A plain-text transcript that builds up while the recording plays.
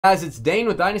Guys, it's Dane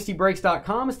with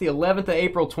DynastyBreaks.com. It's the 11th of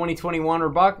April, 2021.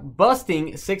 We're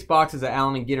busting 6 boxes of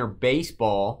Allen and Ginter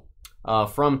baseball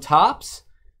from Topps.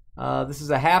 This is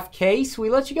a half case.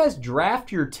 We let you guys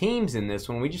draft your teams in this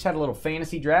one. We just had a little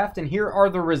fantasy draft, and here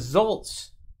are the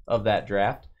results of that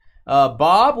draft.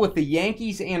 Bob with the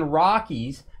Yankees and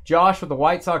Rockies. Josh with the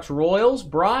White Sox Royals.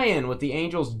 Brian with the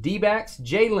Angels D-backs.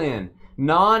 Jalen,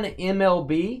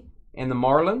 non-MLB, and the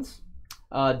Marlins.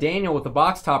 Daniel with the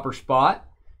box topper spot.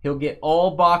 He'll get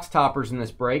all box toppers in this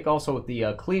break, also with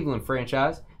the Cleveland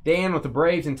franchise. Dan with the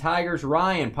Braves and Tigers.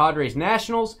 Ryan, Padres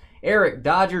Nationals. Eric,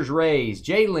 Dodgers Rays.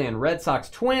 Jalen, Red Sox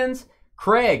Twins.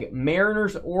 Craig,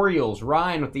 Mariners Orioles.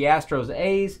 Ryan with the Astros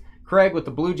A's. Craig with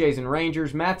the Blue Jays and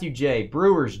Rangers. Matthew J,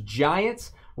 Brewers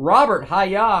Giants. Robert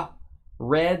Haya,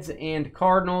 Reds and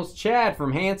Cardinals. Chad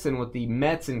from Hanson with the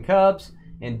Mets and Cubs.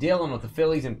 And Dylan with the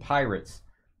Phillies and Pirates.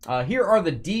 Here are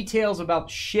the details about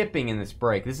shipping in this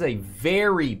break. This is a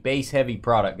very base-heavy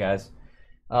product, guys.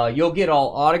 You'll get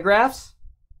all autographs,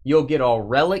 you'll get all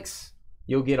relics,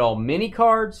 you'll get all mini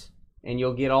cards, and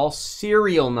you'll get all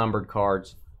serial numbered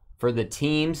cards for the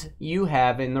teams you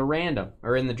have in the random,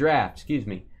 or in the draft, excuse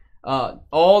me.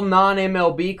 All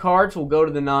non-MLB cards will go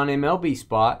to the non-MLB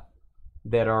spot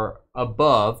that are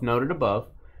above, noted above.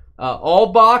 All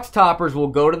box toppers will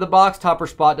go to the box topper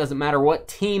spot, doesn't matter what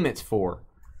team it's for.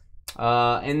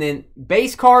 And then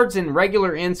base cards and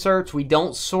regular inserts, we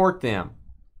don't sort them.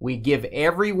 We give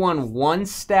everyone one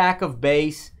stack of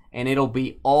base, and it'll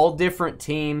be all different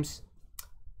teams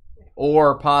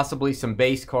or possibly some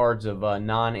base cards of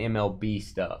non-MLB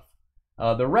stuff.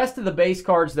 The rest of the base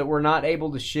cards that we're not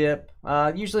able to ship,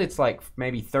 usually it's like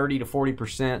maybe 30 to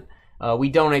 40%. We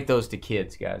donate those to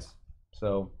kids, guys.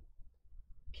 So,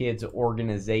 kids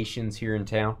organizations here in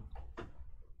town.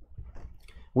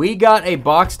 We got a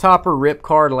box topper rip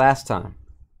card last time,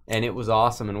 and it was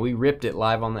awesome, and we ripped it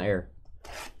live on the air.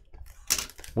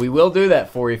 We will do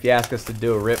that for you if you ask us to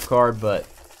do a rip card, but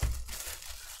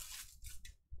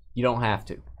you don't have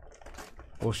to.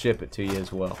 We'll ship it to you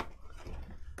as well.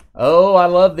 Oh, I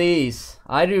love these.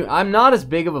 I do. I'm not as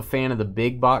big of a fan of the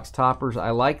big box toppers. I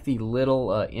like the little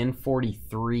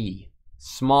N43,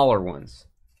 smaller ones.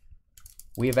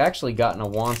 We have actually gotten a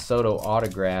Juan Soto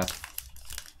autograph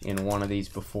in one of these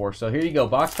before. So here you go,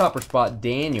 box topper spot,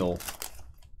 Daniel.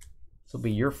 This will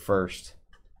be your first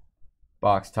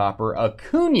box topper.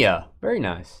 Acuna, very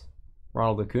nice.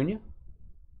 Ronald Acuna.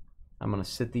 I'm going to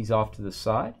sit these off to the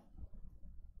side.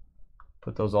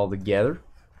 Put those all together.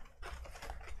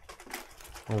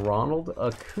 Ronald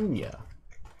Acuna.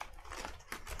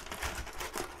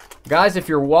 Guys, if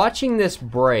you're watching this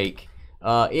break,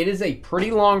 it is a pretty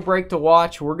long break to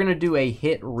watch. We're going to do a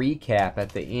hit recap at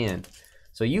the end.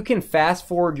 So you can fast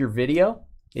forward your video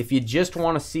if you just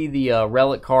want to see the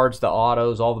relic cards, the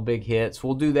autos, all the big hits.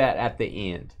 We'll do that at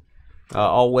the end.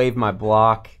 I'll wave my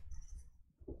block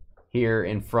here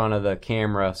in front of the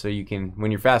camera so you can, when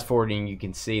you're fast forwarding, you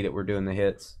can see that we're doing the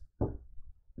hits.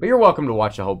 But you're welcome to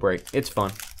watch the whole break. It's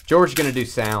fun. George is going to do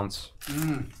sounds.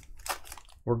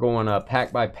 We're going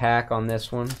pack by pack on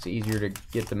this one. It's easier to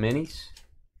get the minis.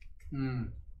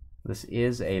 This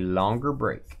is a longer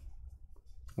break.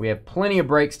 We have plenty of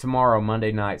breaks tomorrow,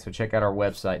 Monday night, so check out our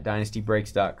website,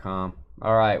 DynastyBreaks.com.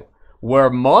 All right, where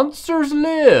monsters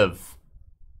live.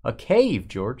 A cave,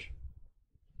 George.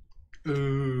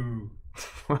 Ooh.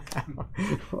 Wow.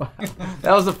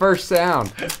 That was the first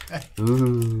sound.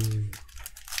 Ooh.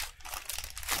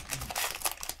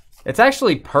 It's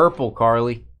actually purple,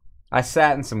 Carly. I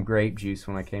sat in some grape juice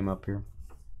when I came up here.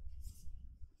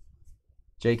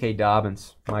 J.K.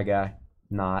 Dobbins, my guy.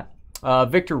 Not.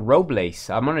 Victor Robles.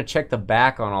 I'm going to check the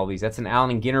back on all these. That's an Allen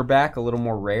and Ginter back, a little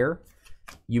more rare.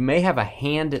 You may have a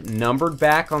hand-numbered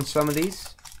back on some of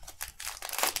these.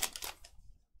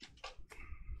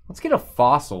 Let's get a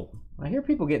fossil. I hear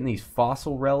people getting these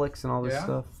fossil relics and all this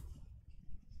stuff.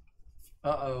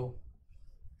 Uh-oh.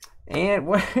 And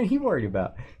what are you worried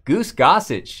about? Goose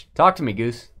Gossage. Talk to me,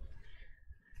 Goose.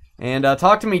 And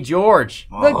talk to me, George.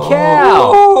 The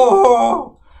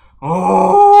cow.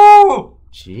 Oh!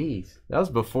 Jeez, that was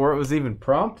before it was even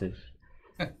prompted.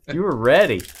 You were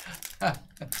ready.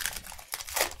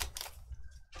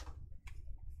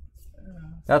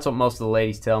 That's what most of the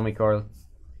ladies tell me, Carly.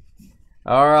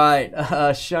 All right,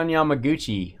 Shun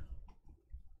Yamaguchi.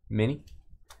 Mini.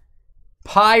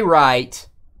 Pyrite.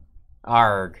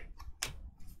 Arg.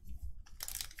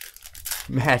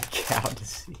 Mad Cow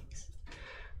Disease.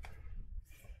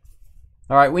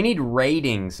 All right, we need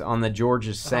ratings on the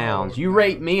George's sounds. You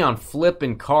rate me on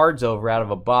flipping cards over out of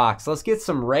a box. Let's get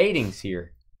some ratings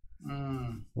here.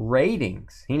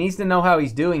 Ratings. He needs to know how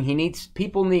he's doing.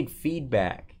 People need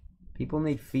feedback. People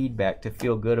need feedback to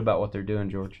feel good about what they're doing,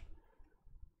 George.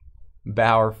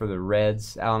 Bauer for the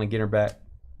Reds. Allen and Ginter back.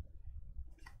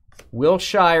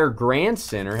 Wilshire Grand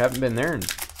Center. Haven't been there in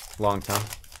a long time.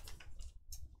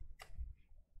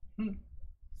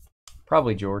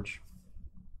 Probably George.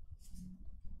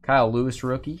 Kyle Lewis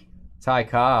rookie. Ty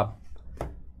Cobb.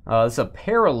 This is a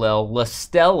parallel. La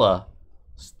Stella.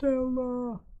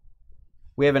 Stella.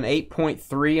 We have an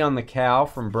 8.3 on the cow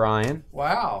from Brian.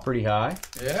 Wow. Pretty high.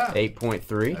 Yeah.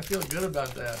 8.3. I feel good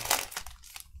about that.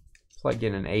 It's like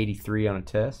getting an 83 on a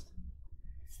test.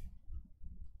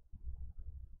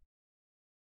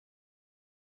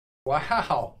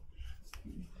 Wow.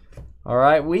 All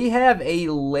right, we have a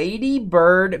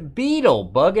ladybird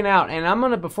beetle bugging out. And I'm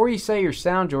going to, before you say your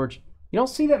sound, George, you don't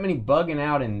see that many bugging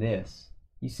out in this.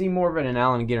 You see more of it in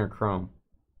Allen and Ginter Chrome.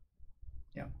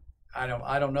 Yeah. I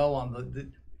don't know on the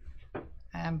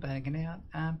I'm bugging out,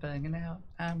 I'm bugging out,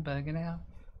 I'm bugging out.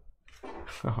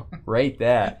 Rate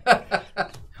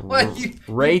that. Well,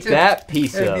 Rate that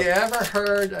piece have up. Have you ever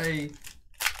heard a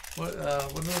what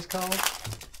is this called?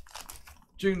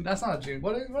 June. That's not a June.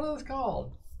 What is this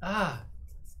called?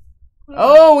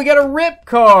 Oh, we got a rip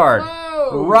card.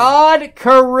 Whoa. Rod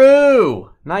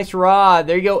Carew. Nice rod.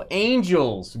 There you go.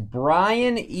 Angels.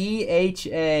 Brian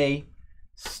EHA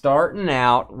starting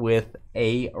out with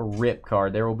a rip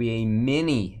card. There will be a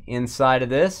mini inside of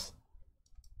this.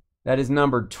 That is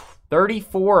numbered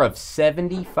 34 of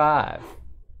 75.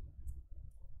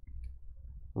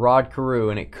 Rod Carew.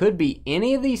 And it could be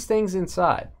any of these things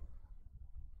inside.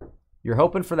 You're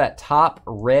hoping for that top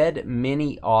red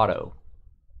mini auto.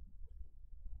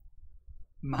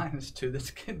 -2. That's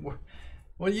getting worse.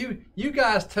 Well, you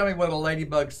guys tell me what a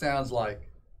ladybug sounds like.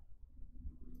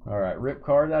 All right, rip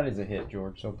card. That is a hit,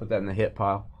 George. So put that in the hit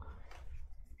pile.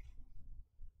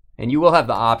 And you will have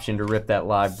the option to rip that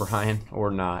live, Brian, or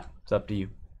not. It's up to you.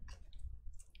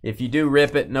 If you do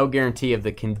rip it, no guarantee of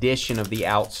the condition of the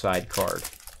outside card.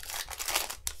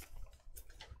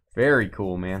 Very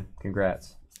cool, man.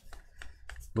 Congrats.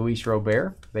 Luis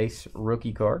Robert, base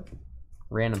rookie card.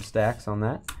 Random stacks on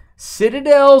that.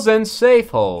 Citadels and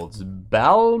Safeholds.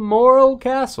 Balmoral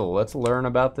Castle. Let's learn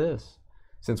about this,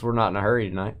 since we're not in a hurry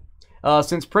tonight.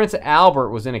 Since Prince Albert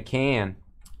was in a can,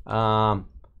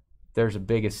 there's a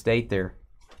big estate there.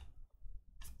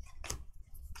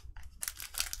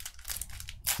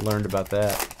 Learned about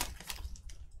that.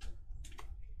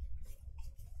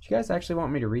 Did you guys actually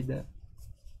want me to read that?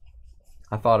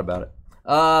 I thought about it.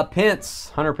 Pence.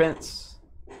 Hunter Pence.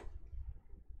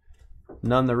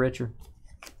 None the richer.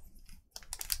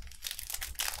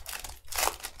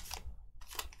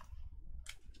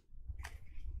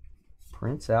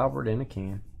 Prince Albert in a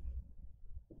can.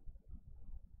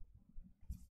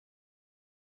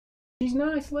 She's a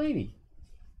nice lady.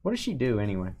 What does she do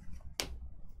anyway?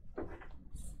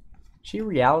 She a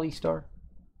reality star?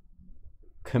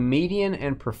 Comedian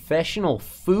and professional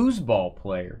foosball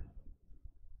player.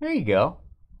 There you go.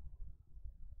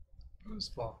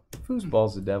 Foosball.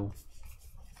 Foosball's the devil.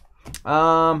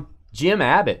 Jim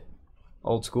Abbott.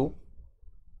 Old school.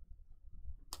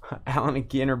 Allen and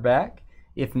Ginter back.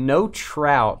 If no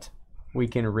Trout, we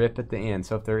can rip at the end.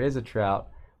 So if there is a Trout,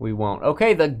 we won't.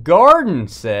 Okay, the Garden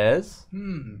says.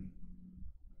 I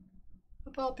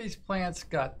thought these plants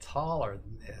got taller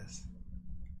than this.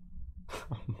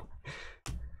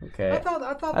 Okay. I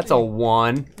thought that's a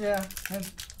 1. Yeah,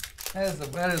 that is a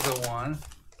 1.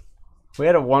 We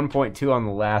had a 1.2 on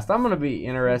the last. I'm going to be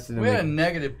interested in We had a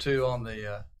 -2 on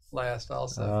the last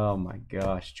also. Oh my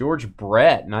gosh. George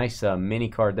Brett. Nice mini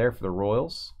card there for the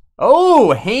Royals.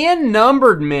 Oh,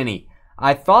 hand-numbered mini.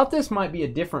 I thought this might be a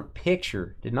different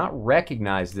picture. Did not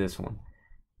recognize this one.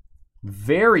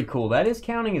 Very cool. That is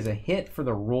counting as a hit for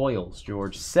the Royals,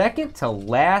 George. Second to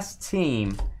last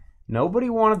team. Nobody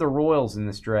wanted the Royals in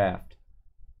this draft.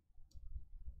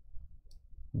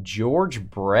 George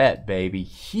Brett, baby.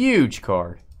 Huge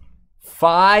card.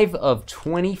 5 of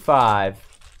 25.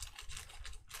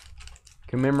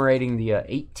 Commemorating the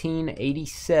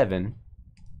 1887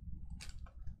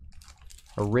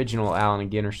 original Allen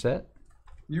and Ginter set.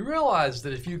 You realize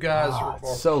that if you guys are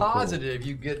so positive, cool.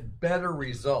 You get better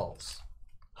results.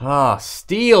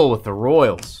 Steal with the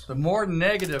Royals. The more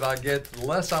negative I get, the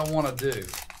less I want to do.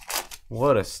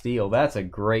 What a steal. That's a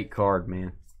great card,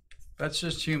 man. That's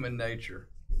just human nature.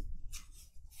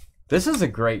 This is a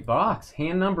great box.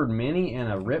 Hand-numbered mini and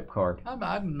a rip card.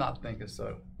 I'm not thinking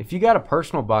so. If you got a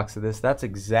personal box of this, that's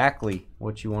exactly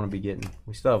what you want to be getting.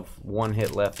 We still have 1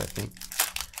 hit left, I think.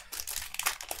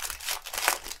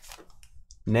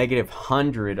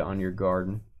 -100 on your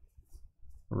Garden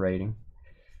rating.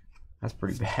 That's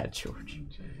pretty bad, George.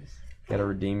 Got to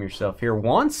redeem yourself here.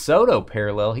 Juan Soto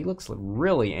parallel. He looks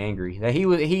really angry.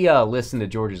 He listened to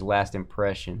George's last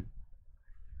impression.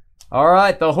 All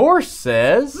right, the horse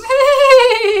says.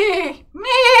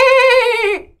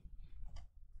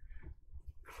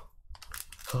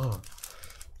 Oh.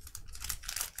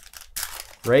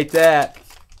 Rate that.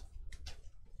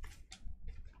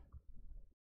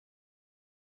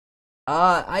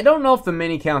 I don't know if the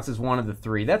mini counts as one of the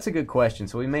three. That's a good question.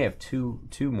 So we may have two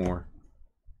more.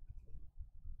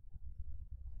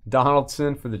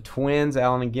 Donaldson for the Twins.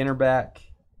 Allen and Ginter back.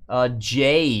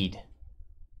 Jade.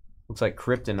 Looks like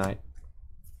kryptonite.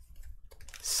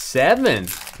 7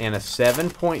 and a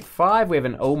 7.5. We have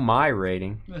an oh my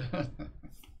rating.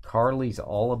 Carly's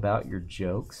all about your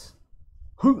jokes.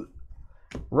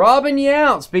 Robin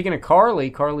Yount. Speaking of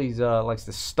Carly, Carly's likes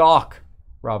to stalk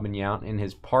Robin Yount in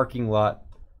his parking lot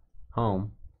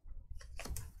home.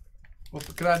 Well,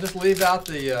 could I just leave out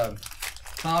the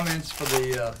comments for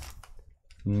the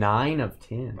 9 of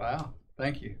 10. Wow,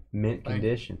 thank you. Mint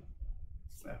condition.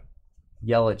 Yeah.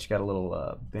 Yelich got a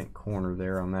little bent corner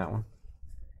there on that one.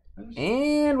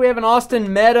 And we have an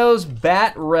Austin Meadows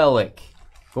bat relic.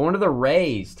 Going to the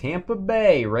Rays. Tampa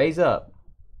Bay. Rays up.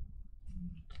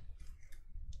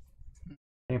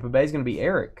 Tampa Bay's going to be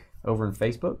Eric over in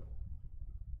Facebook.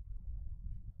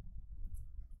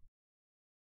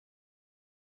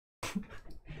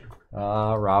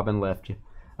 Robin left you.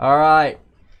 All right.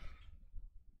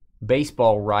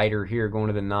 Baseball writer here going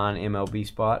to the non-MLB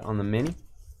spot on the mini.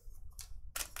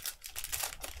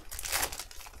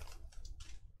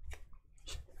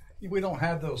 We don't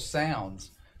have those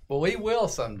sounds, but we will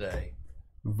someday.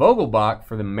 Vogelbach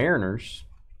for the Mariners.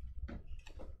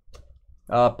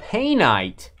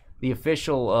 Painite, the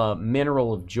official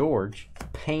mineral of George.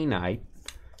 Painite.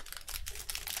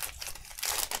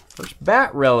 First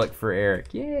bat relic for Eric.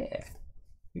 Yeah. Here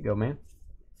you go, man.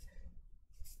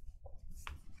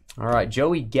 All right,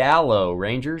 Joey Gallo,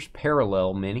 Rangers,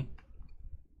 parallel mini.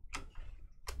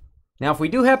 Now, if we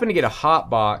do happen to get a hot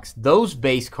box, those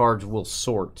base cards will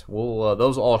sort.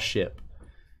 Those all ship.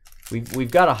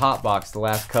 We've got a hot box the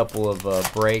last couple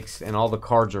of breaks, and all the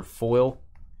cards are foil.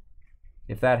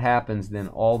 If that happens, then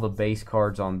all the base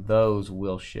cards on those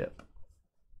will ship.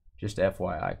 Just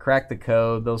FYI. Crack the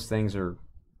code. Those things are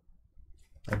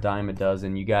a dime a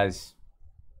dozen. You guys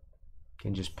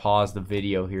can just pause the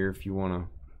video here if you want to.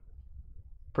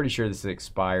 Pretty sure this is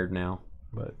expired now,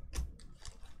 but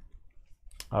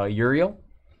Uriel.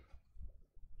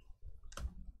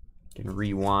 You can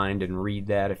rewind and read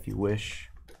that if you wish.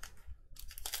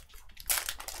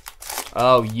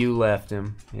 Oh, you left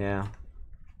him. Yeah.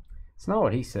 It's not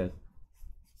what he said.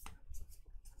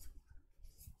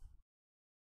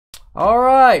 All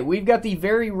right, we've got the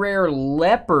very rare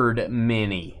Leopard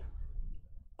Mini.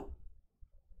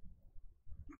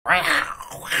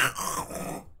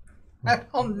 I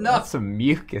don't know. That's some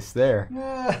mucus there.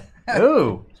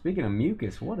 Ooh, speaking of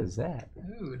mucus, what is that?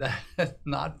 Ooh, that's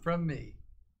not from me.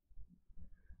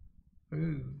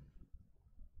 Ooh.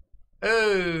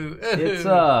 Ooh. It's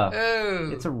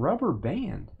a rubber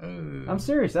band. Ooh. I'm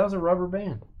serious, that was a rubber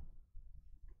band.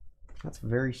 That's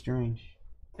very strange.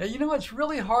 Yeah, you know, it's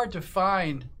really hard to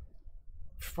find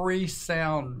free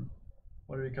sound,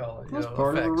 what do we call it? That's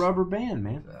part of a rubber band,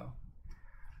 man. So,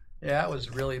 yeah, it was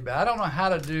really bad. I don't know how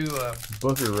to do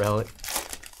Booker relic.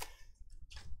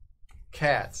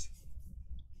 Cats.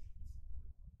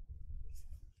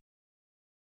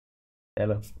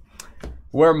 Hello.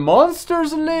 Where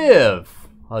monsters live,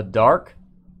 a dark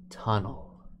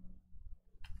tunnel.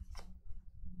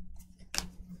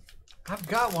 I've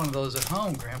got one of those at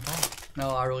home, Grandpa.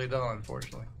 No, I really don't,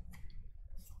 unfortunately.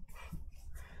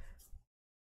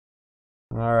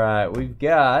 All right, we've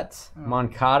got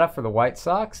Moncada for the White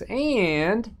Sox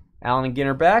and Allen and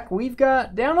Ginter back. We've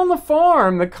got down on the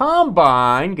farm, the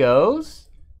combine goes.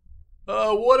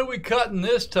 What are we cutting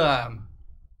this time?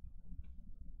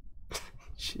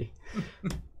 Gee.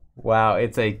 Wow,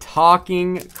 it's a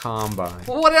talking combine.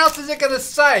 Well, what else is it going to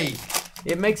say?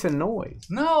 It makes a noise.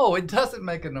 No, it doesn't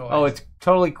make a noise. Oh, it's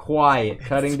totally quiet,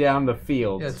 cutting down the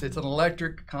field. Yes, it's an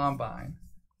electric combine.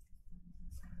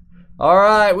 All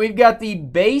right, we've got the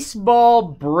Baseball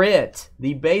Brit.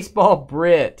 The Baseball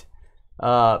Brit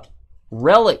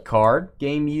relic card.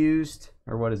 Game used,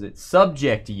 or what is it?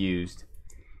 Subject used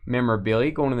memorabilia.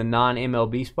 Going to the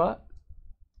non-MLB spot.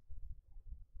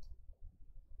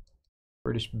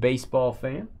 British baseball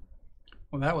fan.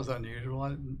 Well, that was unusual. I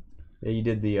didn't. Yeah, you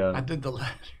did the. I did the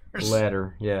letters.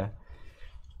 Letter, yeah.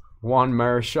 Juan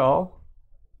Marichal.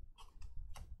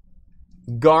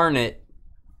 Garnet.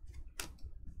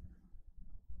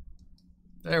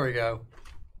 There we go.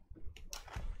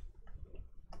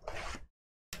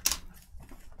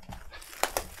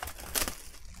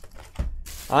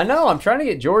 I know. I'm trying to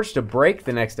get George to break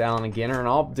the next Allen and Ginter, and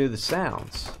I'll do the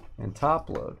sounds and top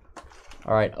load.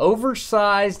 All right,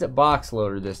 oversized box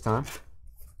loader this time.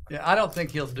 Yeah, I don't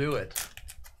think he'll do it.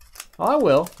 Oh, I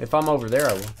will. If I'm over there,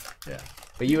 I will. Yeah.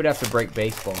 But you would have to break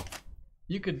baseball.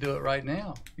 You could do it right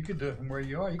now. You could do it from where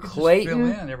you are. You could Clayton,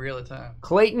 just fill in every other time.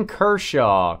 Clayton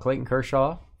Kershaw. Clayton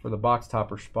Kershaw for the box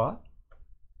topper spot.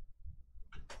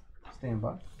 Stand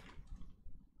by.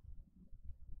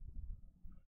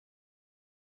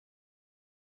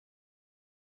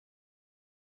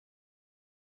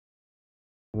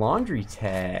 Laundry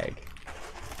tag.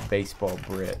 Baseball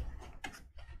Brit.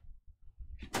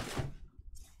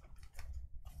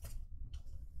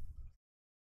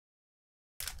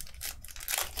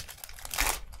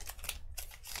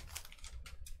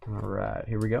 All right,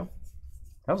 here we go.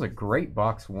 That was a great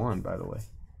box one, by the way.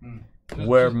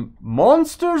 Where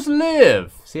monsters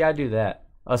live. See, I do that.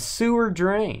 A sewer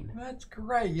drain. That's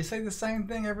great. You say the same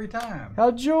thing every time.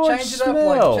 How George change it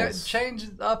smells. up change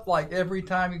it up like every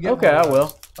time you get. Okay, I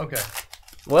will. Okay.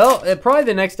 Well, probably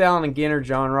the next Allen and Ginter,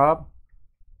 John Rob.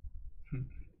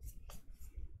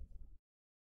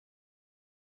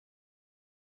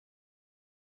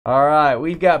 All right,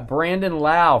 we've got Brandon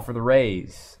Lau for the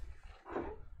Rays.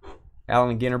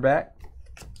 Allen and Ginter back.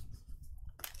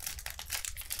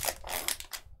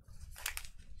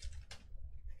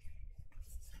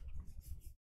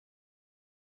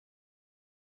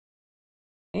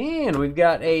 And we've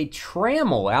got a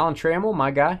Trammell, Alan Trammell,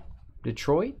 my guy,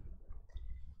 Detroit.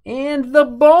 And the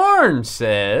barn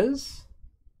says,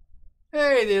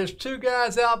 hey, there's two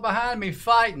guys out behind me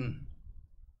fighting.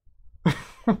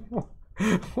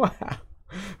 wow.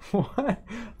 What?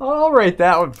 I'll rate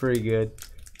that one pretty good.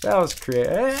 That was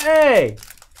creative. Hey!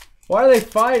 Why are they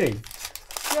fighting?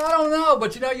 Yeah, I don't know,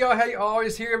 but you know, you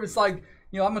always hear it's like,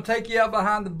 you know, I'm going to take you out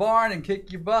behind the barn and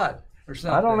kick your butt or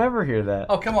something. I don't ever hear that.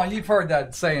 Oh, come on. You've heard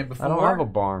that saying before. I don't have a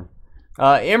barn.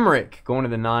 Emmerich going to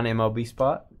the non-MLB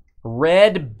spot.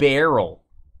 Red Barrel.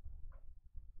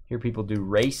 Hear people do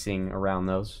racing around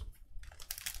those.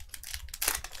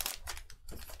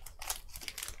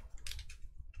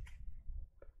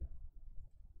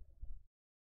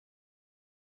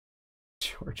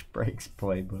 George Breaks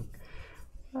playbook.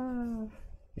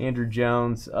 Andrew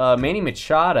Jones. Manny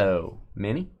Machado.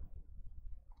 Manny.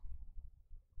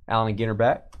 Allen and Ginter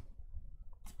back.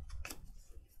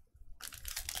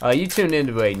 You tuned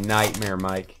into a nightmare,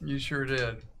 Mike. You sure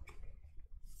did.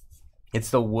 It's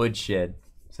the woodshed,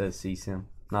 says CSIM,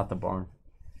 not the barn.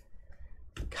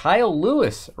 Kyle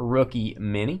Lewis, rookie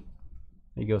mini.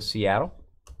 There you go, Seattle.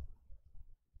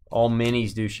 All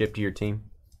minis do ship to your team.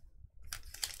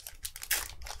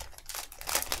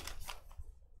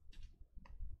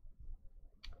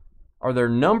 Are there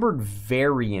numbered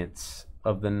variants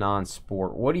of the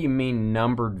non-sport? What do you mean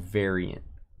numbered variant?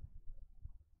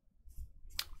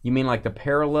 You mean like the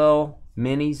parallel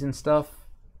minis and stuff?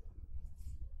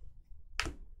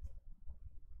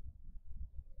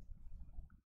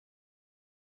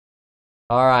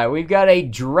 All right, we've got a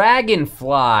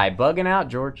dragonfly. Bugging out,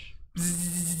 George.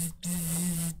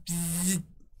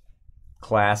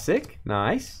 Classic.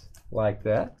 Nice. Like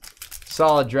that.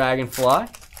 Solid dragonfly.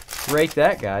 Rate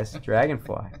that, guys.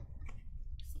 Dragonfly.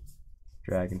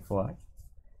 Dragonfly.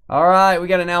 All right, we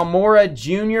got an Almora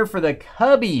Jr. for the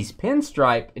Cubbies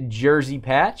pinstripe jersey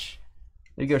patch.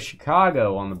 There you go,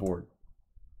 Chicago on the board.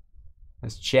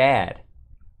 That's Chad.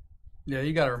 Yeah,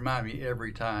 you got to remind me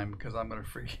every time because I'm going to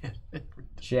forget.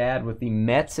 Chad with the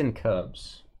Mets and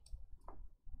Cubs.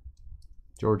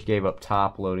 George gave up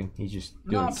top loading. He's just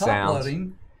doing top sounds.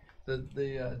 Loading.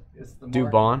 It's the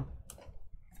Dubon.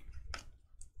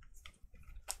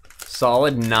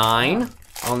 Solid 9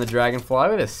 on the Dragonfly.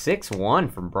 We have a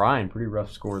 6-1 from Brian. Pretty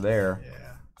rough score there.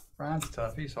 Yeah. Brian's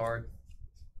tough. He's hard.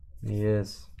 He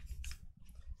is.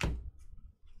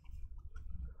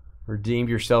 Redeemed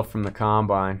yourself from the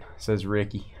combine, says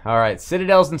Ricky. All right,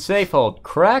 Citadels and Safehold.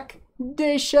 Crack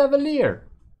de Chevalier.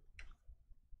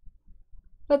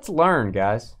 Let's learn,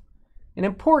 guys. An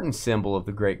important symbol of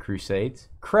the Great Crusades,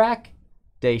 Crack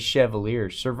de Chevalier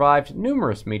survived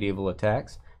numerous medieval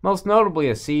attacks, most notably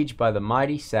a siege by the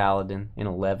mighty Saladin in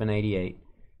 1188.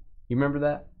 You remember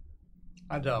that?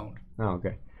 I don't. Oh,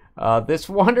 okay. This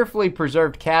wonderfully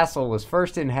preserved castle was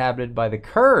first inhabited by the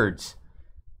Kurds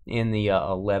in the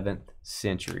 11th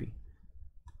century.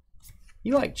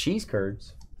 You like cheese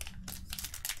curds.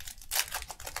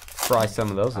 Fry some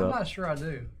of those I'm up. not sure I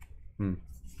do.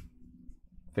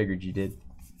 Figured you did.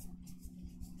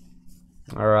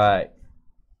 All right.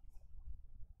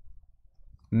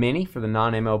 Mini for the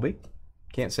non-MLB.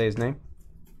 Can't say his name.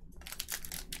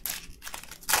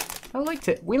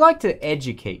 We like to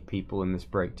educate people in this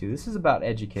break too. This is about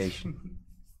education.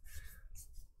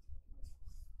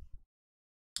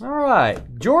 All right,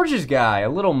 George's guy, a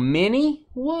little mini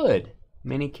Wood.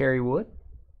 Mini Kerry Wood.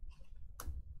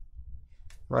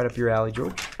 Right up your alley,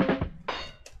 George.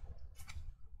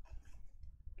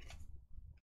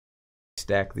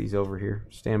 Stack these over here.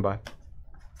 Stand by.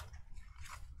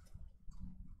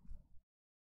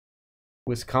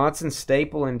 Wisconsin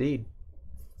staple indeed.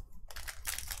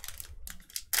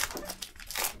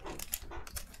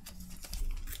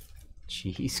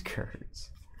 Cheese curds.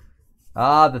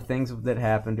 Ah, the things that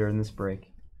happened during this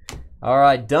break. All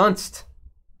right, Dunst.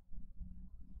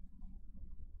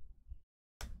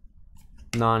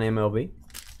 Non-MLB.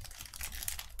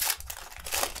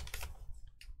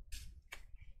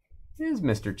 Is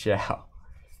Mr. Chow.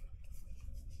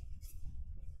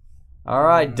 All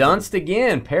right, Dunst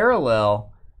again,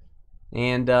 parallel.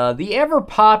 And the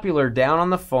ever-popular down on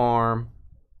the farm,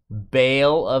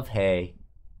 bale of hay.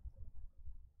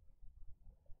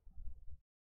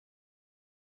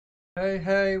 Hey,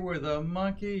 hey, we're the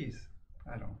monkeys.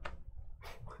 I don't.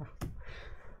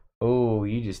 Oh,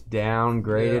 you just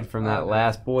downgraded from that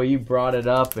last. Boy, you brought it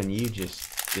up and you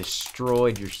just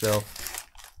destroyed yourself.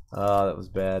 Oh, that was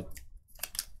bad.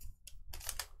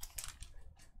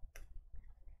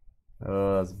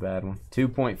 Oh, that's a bad one.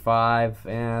 2.5.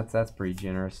 Yeah, that's pretty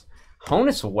generous.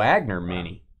 Honus Wagner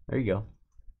mini. There you go.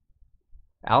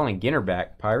 Allen Ginter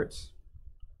back. Pirates.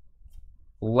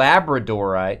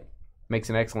 Labradorite. Makes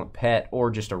an excellent pet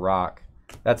or just a rock.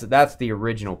 That's the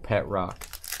original pet rock.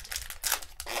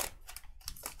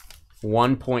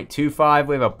 1.25.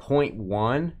 We have a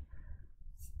 0.1.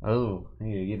 Oh,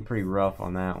 you're getting pretty rough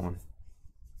on that one.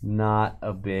 Not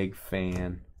a big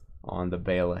fan on the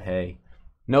bale of hay.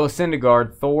 Noah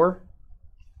Syndergaard, Thor.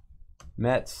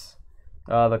 Mets.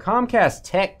 The Comcast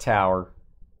Tech Tower.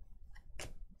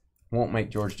 Won't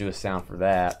make George do a sound for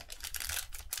that.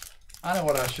 I know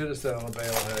what I should have said on the bale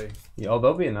of hay. Yeah, oh,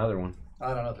 there'll be another one.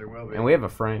 I don't know if there will be. And we have a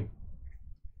frame.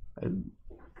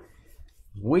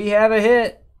 We have a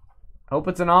hit. Hope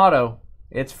it's an auto.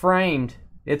 It's framed.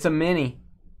 It's a mini.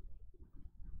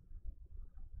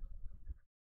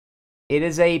 It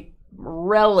is a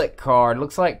relic card.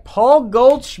 Looks like Paul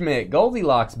Goldschmidt.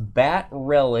 Goldilocks Bat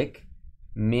Relic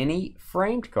mini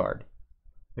framed card.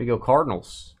 There you go,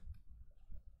 Cardinals.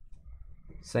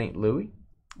 St. Louis.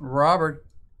 Robert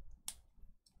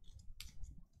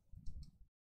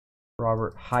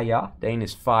Haya,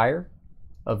 Danish Fire,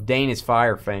 of Danish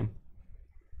Fire fame.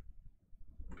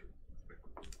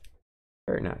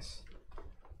 Very nice.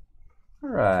 All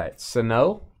right,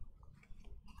 Sano.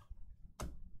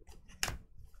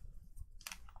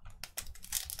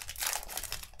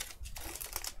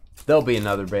 There'll be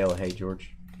another bale of hay,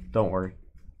 George. Don't worry.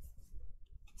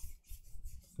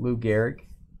 Lou Gehrig.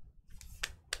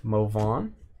 Mo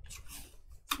Vaughn.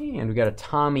 And we got a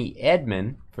Tommy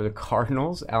Edman for the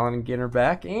Cardinals. Allen Ginter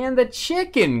back. And the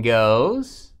chicken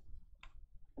goes.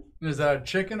 Is that a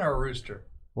chicken or a rooster?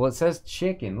 Well, it says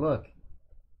chicken. Look.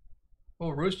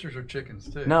 Well, roosters are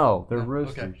chickens too. No, they're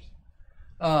roosters.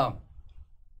 Okay.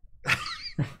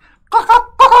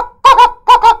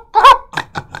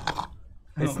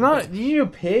 It's not. Did you do a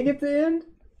pig at the end?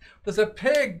 There's a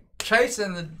pig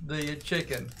chasing the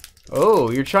chicken.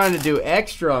 Oh, you're trying to do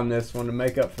extra on this one to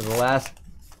make up for the last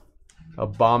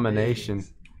abomination.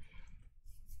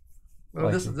 Well,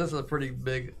 this is a pretty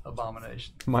big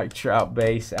abomination. Mike Trout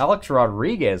base. Alex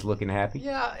Rodriguez looking happy.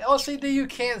 Yeah, LCD, you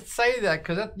can't say that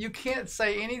because you can't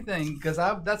say anything because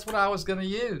that's what I was going to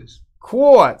use.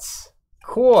 Quartz.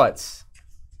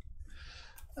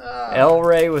 El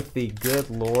Ray with the good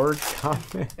Lord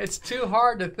comment. It's too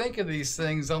hard to think of these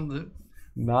things on the.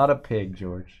 Not a pig,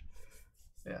 George.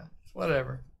 Yeah,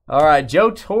 whatever. All right, Joe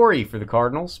Torre for the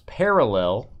Cardinals.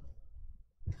 Parallel.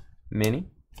 Mini.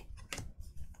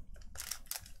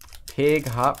 Pig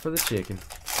hot for the chicken.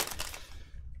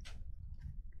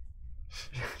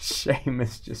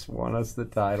 Seamus just won us the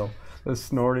title. The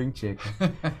snorting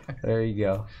chicken. There you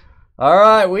go. All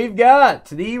right, we've got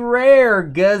the rare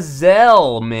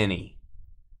Gazelle mini.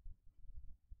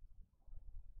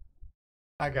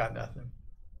 I got nothing.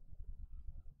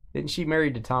 Isn't she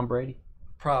married to Tom Brady?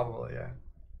 Probably, yeah.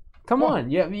 Come on.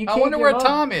 Yeah, you can't I wonder where give up.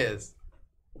 Tom is.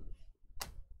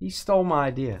 You stole my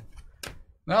idea.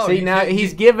 No, see, now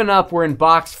he's given up. We're in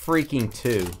box freaking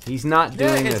 2. He's not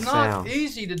doing the sound. It's not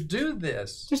easy to do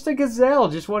this. Just a gazelle,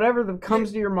 just whatever that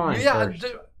comes to your mind. Yeah, first.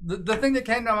 the thing that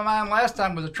came to my mind last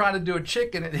time was trying to do a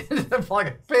chicken. It ended up like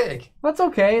a pig. That's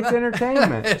okay. It's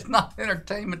entertainment. It's not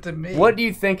entertainment to me. What do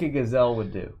you think a gazelle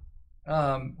would do?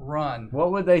 Run.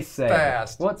 What would they say?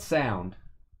 Fast. What sound?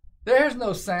 There's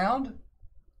no sound.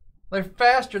 They're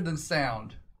faster than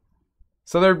sound.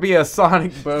 So there'd be a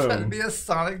sonic boom. That'd be a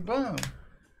sonic boom.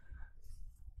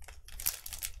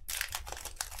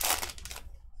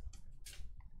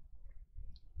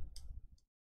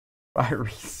 I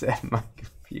reset my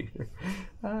computer.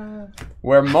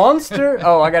 Where monster?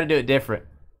 Oh, I got to do it different.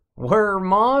 Where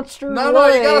monster? No,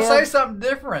 you gotta say something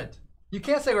different. You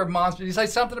can't say we're monsters. You say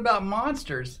something about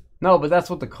monsters. No, but that's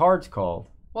what the card's called.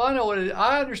 Well, I know what it is.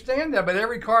 I understand that, but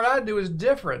every card I do is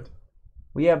different.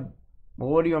 We have. Well,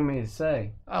 what do you want me to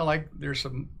say? I like. There's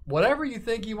some whatever you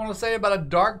think you want to say about a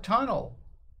dark tunnel.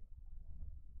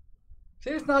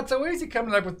 See, it's not so easy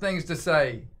coming up with things to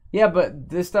say. Yeah, but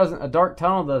this doesn't. A dark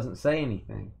tunnel doesn't say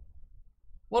anything.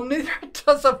 Well, neither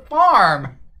does a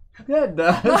farm. Yeah, it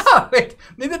does. No,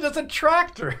 neither does a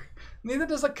tractor. Neither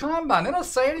does a combine. They don't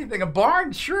say anything. A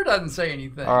barn sure doesn't say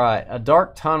anything. All right. A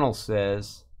dark tunnel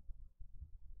says,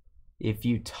 if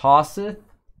you tosseth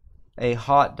a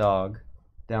hot dog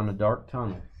down a dark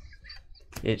tunnel,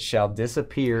 it shall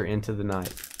disappear into the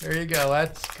night. There you go.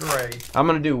 That's great. I'm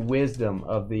gonna do wisdom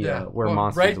of the where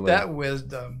monsters rate live. that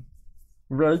wisdom.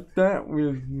 Write that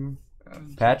wisdom.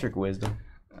 Patrick Wisdom.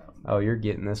 Oh, you're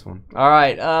getting this one. All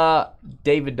right.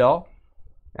 David Dahl.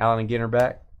 Alan and Ginter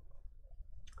back.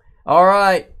 All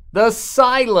right. The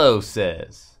Silo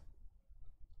says,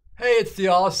 hey, it's the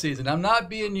off season. I'm not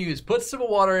being used. Put some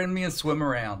water in me and swim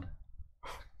around.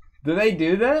 do they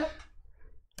do that?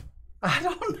 I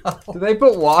don't know. Do they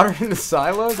put water in the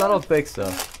silos? I don't think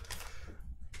so.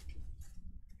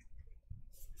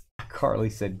 Carly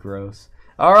said gross.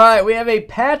 All right, we have a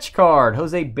patch card.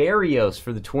 Jose Barrios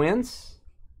for the Twins.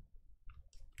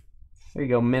 There you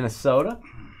go, Minnesota.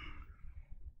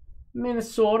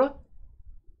 Minnesota.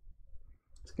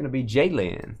 It's going to be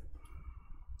Jalen.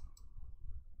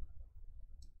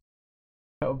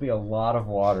 That would be a lot of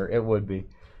water. It would be.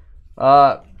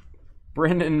 Brendan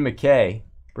McKay.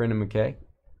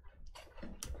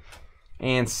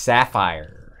 And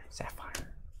Sapphire.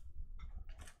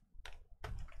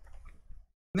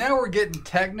 Now we're getting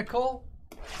technical.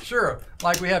 Sure,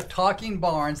 like we have talking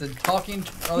barns and talking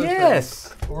other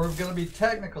things. We're going to be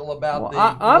technical about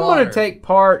I'm going to take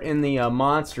part in the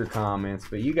monster comments,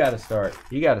 but you got to start.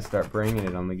 You got to start bringing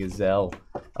it on the Gazelle.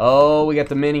 Oh, we got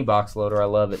the mini box loader. I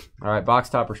love it. All right, box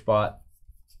topper spot.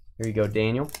 Here you go,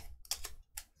 Daniel.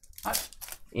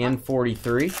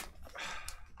 N43.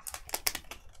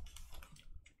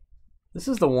 This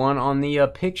is the one on the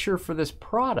picture for this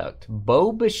product.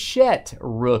 Bo Bichette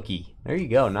rookie. There you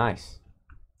go. Nice.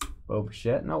 Bo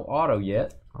Bichette. No auto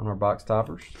yet on our box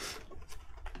toppers.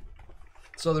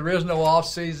 So there is no off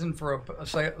season for a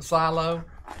silo?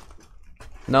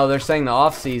 No, they're saying the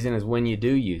off season is when you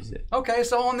do use it. Okay,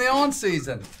 so on the on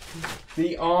season.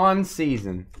 The on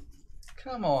season.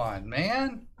 Come on,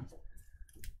 man.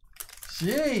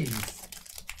 Jeez.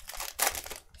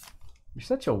 You're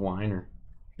such a whiner.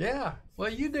 Yeah.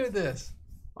 Well, you do this.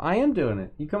 I am doing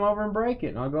it. You come over and break it,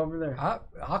 and I'll go over there.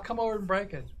 I'll come over and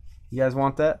break it. You guys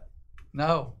want that?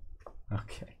 No.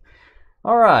 Okay.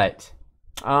 All right.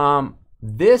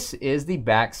 This is the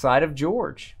backside of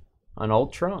George. An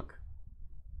old trunk.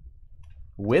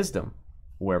 Wisdom,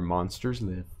 where monsters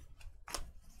live.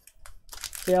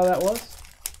 See how that was?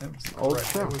 It was old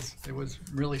trunk. It was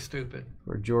really stupid.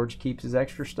 Where George keeps his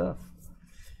extra stuff.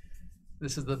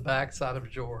 This is the backside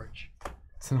of George.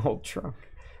 It's an old trunk.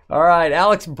 All right,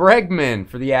 Alex Bregman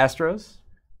for the Astros.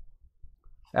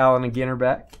 Alan and Ginter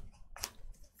back.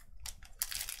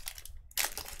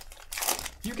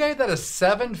 You gave that a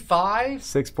 7.5?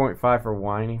 6.5 for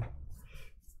whining.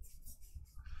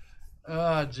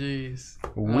 Oh, jeez.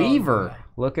 Weaver,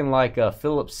 looking like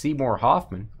Philip Seymour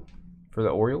Hoffman for the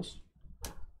Orioles.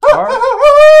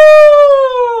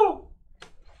 Whoa,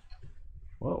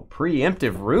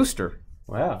 preemptive rooster.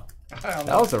 Wow. That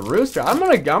was a rooster. I'm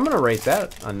gonna rate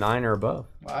that a 9 or above.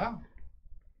 Wow.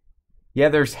 Yeah,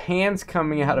 there's hands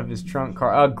coming out of his trunk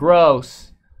car.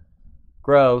 Gross.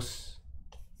 Gross.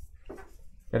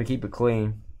 Gotta keep it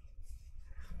clean.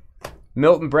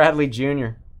 Milton Bradley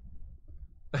Jr.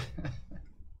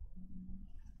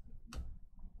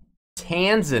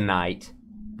 Tanzanite.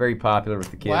 Very popular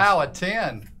with the kids. Wow, a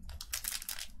 10.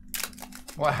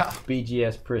 Wow.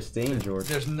 BGS pristine, George.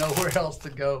 There's nowhere else to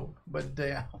go but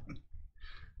down.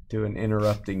 To an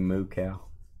interrupting moo cow.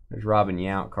 There's Robin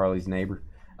Yount, Carly's neighbor.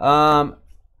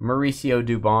 Mauricio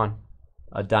Dubon,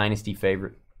 a dynasty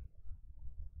favorite.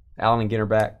 Alan and Ginter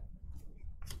back.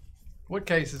 What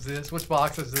case is this? Which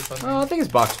box is this? I think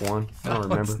it's box 1. I don't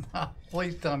remember. It's not.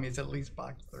 Please tell me it's at least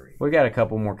box 3. We got a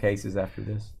couple more cases after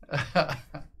this.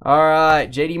 All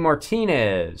right, JD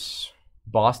Martinez,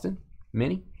 Boston,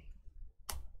 mini.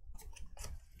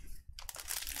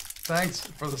 Thanks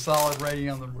for the solid rating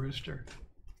on the Rooster.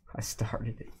 I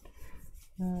started it.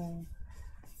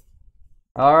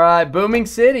 All right, Booming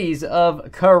Cities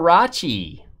of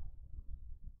Karachi.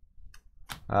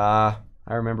 I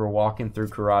remember walking through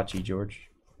Karachi, George.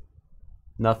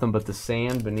 Nothing but the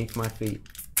sand beneath my feet.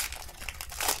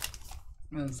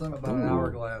 And something about an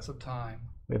hourglass of time.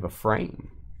 We have a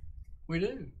frame. We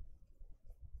do.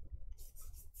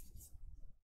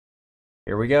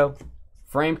 Here we go.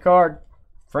 Framed card.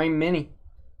 Frame mini.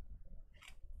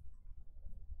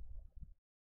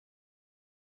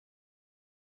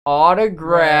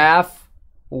 Autograph.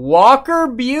 Walker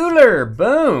Buehler.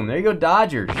 Boom. There you go,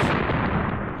 Dodgers.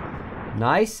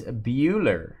 Nice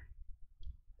Buehler.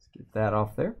 Let's get that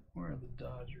off there. Where are the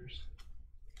Dodgers?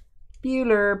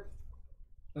 Buehler.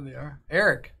 There they are.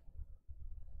 Eric.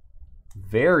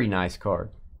 Very nice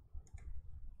card.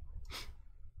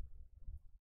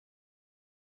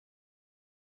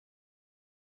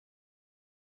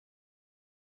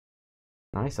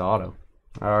 Nice auto.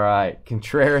 All right.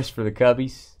 Contreras for the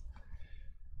Cubbies.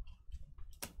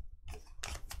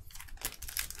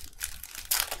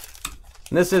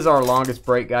 And this is our longest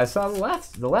break, guys. So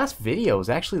the last video is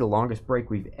actually the longest break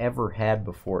we've ever had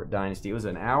before at Dynasty. It was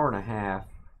an hour and a half.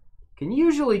 Can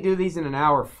usually do these in an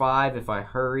hour 5 if I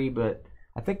hurry, but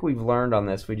I think we've learned on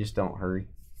this. We just don't hurry.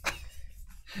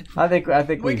 I think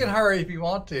we can hurry if you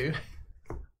want to.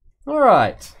 All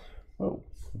right. Oh,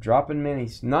 dropping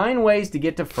minis. 9 ways to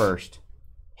get to first.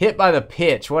 Hit by the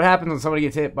pitch. What happens when somebody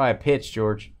gets hit by a pitch,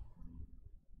 George?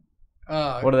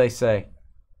 What do they say?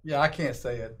 Yeah, I can't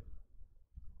say it.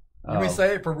 You mean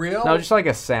say it for real? No, just like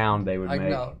a sound they would make.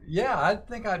 No. Yeah, I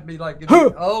think I'd be like,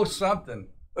 oh, something.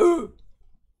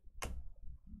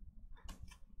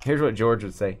 Here's what George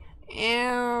would say.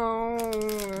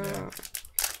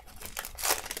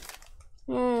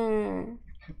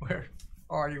 We're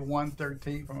already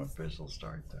 113 from official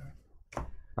start time.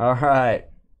 All right.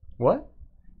 What?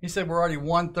 He said we're already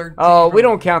 113. Oh, we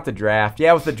don't count the draft.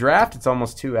 Yeah, with the draft, it's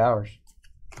almost 2 hours.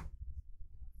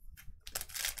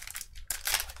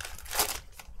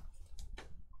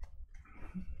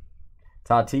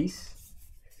 Tatis.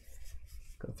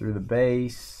 Go through the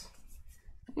base.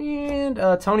 And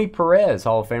Tony Perez,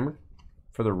 Hall of Famer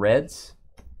for the Reds.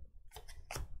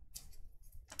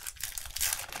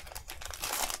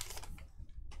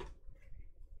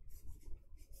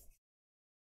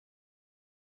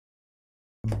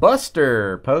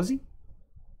 Buster Posey.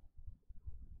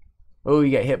 Oh,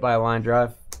 you got hit by a line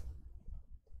drive.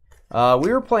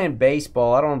 We were playing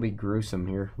baseball. I don't want to be gruesome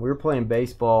here. We were playing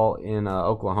baseball in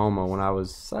Oklahoma when I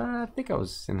was, I think I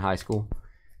was in high school.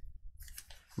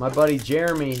 My buddy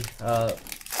Jeremy,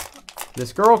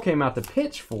 this girl came out to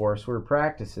pitch for us. We were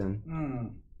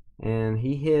practicing. And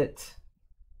he hit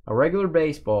a regular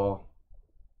baseball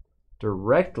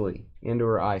directly into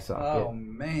her eye socket. Oh,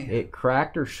 man. It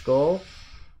cracked her skull,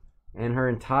 and her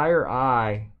entire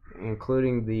eye,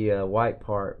 including the white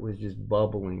part, was just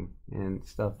bubbling and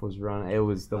stuff was running. It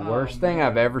was the worst thing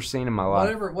I've ever seen in my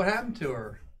life. What happened to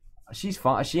her? She's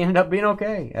fine. She ended up being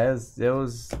okay.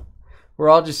 We're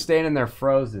all just standing there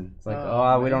frozen. It's like,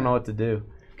 we don't know what to do.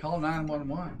 Call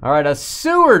 911. All right, a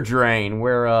sewer drain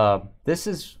where this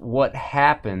is what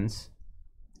happens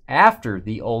after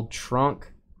the old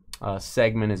trunk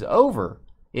segment is over.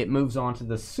 It moves on to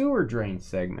the sewer drain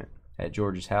segment at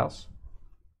George's house.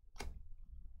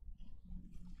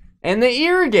 And the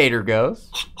irrigator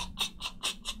goes.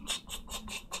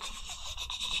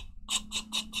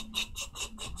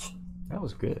 That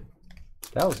was good.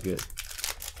 That was good.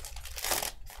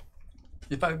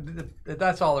 If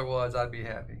that's all there was, I'd be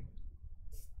happy.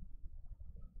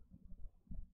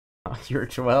 You're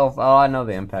 12. Oh, I know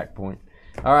the impact point.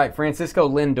 All right, Francisco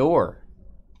Lindor.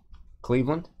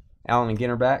 Cleveland. Allen and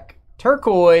Ginter back.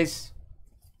 Turquoise.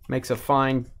 Makes a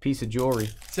fine piece of jewelry.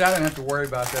 See, I didn't have to worry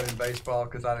about that in baseball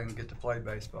because I didn't get to play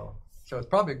baseball. So it's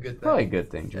probably a good thing. Probably a good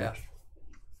thing, George.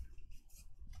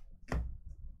 Yeah.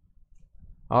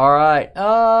 All right.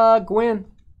 Gwen.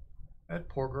 That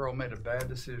poor girl made a bad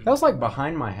decision. That was like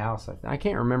behind my house. I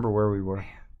can't remember where we were.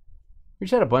 We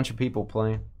just had a bunch of people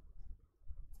playing.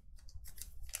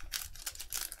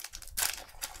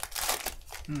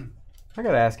 I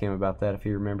got to ask him about that if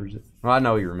he remembers it. Well, I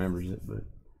know he remembers it, but...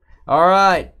 All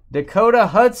right. Dakota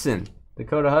Hudson.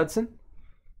 Dakota Hudson.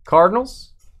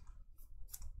 Cardinals.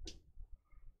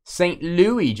 St.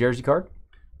 Louis jersey card.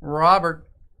 Robert.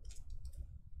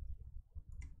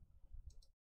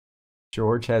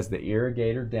 George has the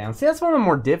irrigator down. See, that's one of the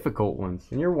more difficult ones.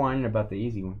 And you're whining about the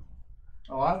easy one.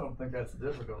 Oh, I don't think that's a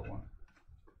difficult one.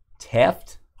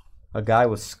 Teft. A guy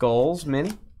with skulls,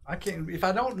 mini. I can't. If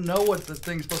I don't know what the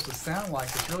thing's supposed to sound like,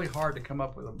 it's really hard to come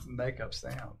up with a makeup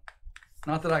sound.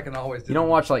 Not that I can always do. You don't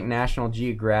watch like National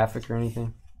Geographic or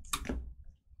anything?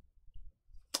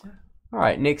 All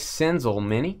right, Nick Senzel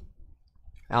mini.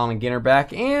 Alan and Ginter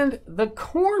back. And the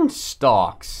corn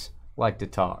stalks like to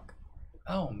talk.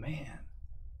 Oh, man.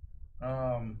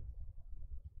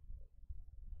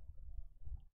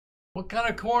 What kind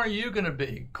of corn are you going to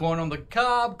be? Corn on the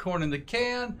cob, corn in the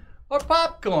can, or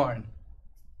popcorn?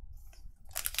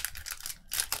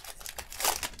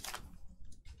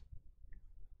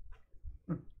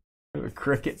 A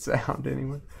cricket sound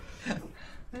anyway.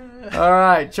 All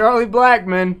right, Charlie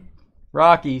Blackman,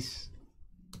 Rockies.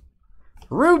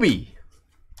 Ruby.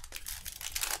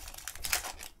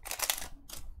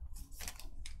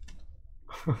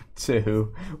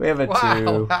 Two. We have a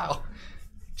two. Wow.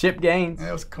 Chip Gaines.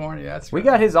 That was corny. That's We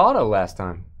got his auto last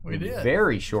time. We did.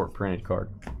 Very short printed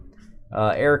card.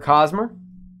 Eric Hosmer.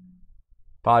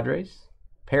 Padres.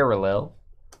 Parallel.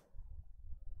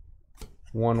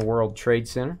 One World Trade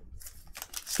Center.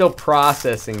 Still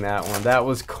processing that one. That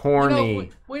was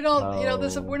corny. We don't.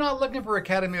 This. We're not looking for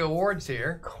Academy Awards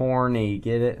here. Corny.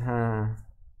 Get it? Huh?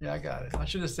 Yeah, I got it. I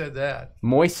should have said that.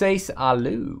 Moises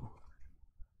Alou.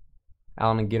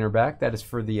 Alan and Ginter back. That is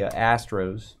for the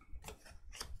Astros.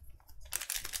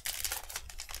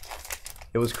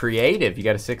 It was creative. You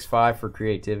got a 6.5 for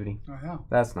creativity. Oh, yeah.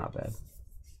 That's not bad.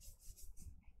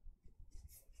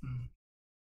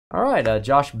 All right,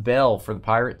 Josh Bell for the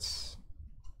Pirates.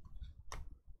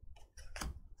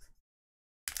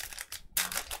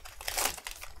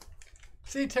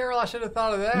 See, Terrell, I should have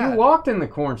thought of that. You walked in the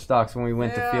corn stalks when we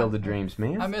went to Yeah. Field of Dreams,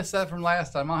 man. I missed that from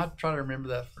last time. I'll have to try to remember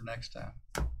that for next time.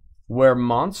 Where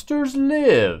monsters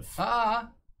live.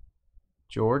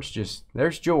 George,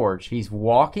 There's George. He's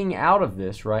walking out of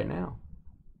this right now.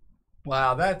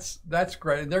 Wow, that's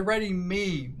great. They're rating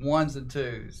me 1s and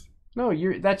 2s. No,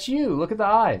 that's you. Look at the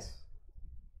eyes.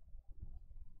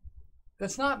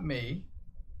 That's not me.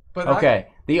 But Okay,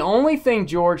 the only thing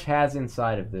George has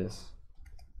inside of this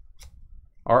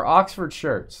are Oxford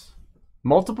shirts.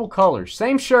 Multiple colors.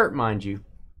 Same shirt, mind you.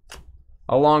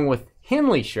 Along with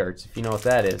Henley shirts, if you know what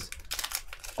that is.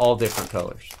 All different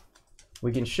colors.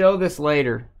 We can show this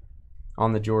later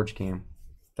on the George cam.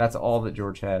 That's all that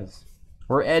George has.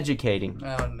 We're educating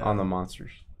on the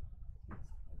monsters.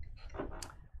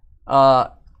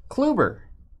 Kluber.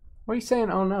 What are you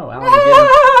saying? Oh no, Alan.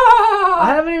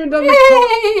 I haven't even done the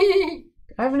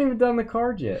card. I haven't even done the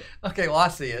card yet. Okay, well I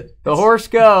see it. The horse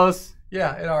goes.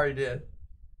 Yeah, it already did.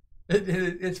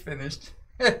 It's finished.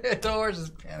 The horse is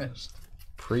finished.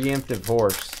 Preemptive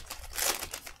horse.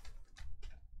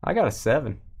 I got a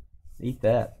 7. Eat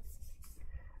that.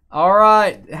 All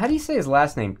right. How do you say his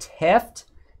last name? Teft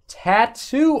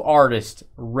Tattoo Artist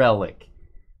Relic.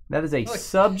 That is a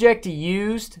subject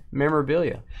used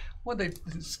memorabilia. What, they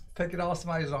take it off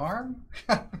somebody's arm?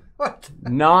 What?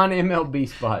 Non-MLB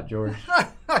spot, George.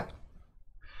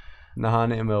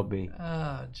 Non-MLB.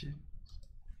 Oh, gee.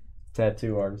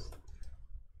 Tattoo artist.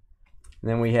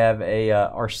 And then we have a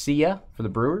Arcia for the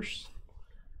Brewers.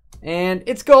 And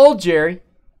it's gold, Jerry.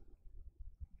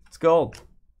 It's gold.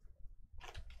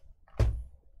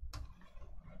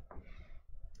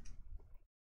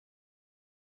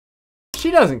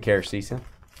 She doesn't care, Cecil.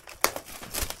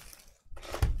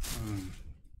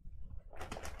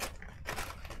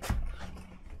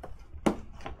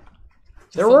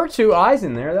 There were 2 eyes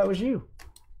in there. That was you.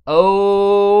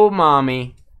 Oh,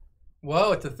 mommy.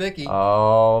 Whoa, it's a thickie.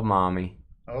 Oh, mommy.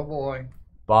 Oh, boy.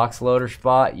 Box loader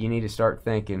spot, you need to start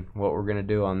thinking what we're going to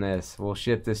do on this. We'll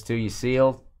ship this to you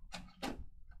sealed.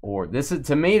 Or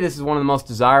to me, this is one of the most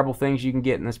desirable things you can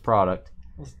get in this product.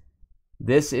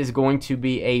 This is going to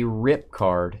be a rip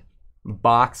card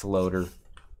box loader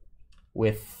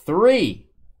with 3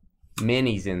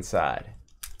 minis inside.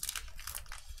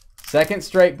 Second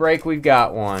straight break, we've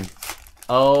got one.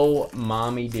 Oh,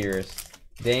 mommy dearest.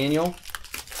 Daniel,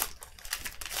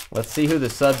 let's see who the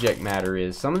subject matter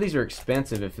is. Some of these are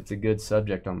expensive if it's a good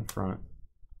subject on the front.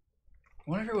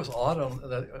 I wonder if it was auto.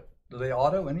 Do they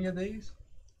auto any of these?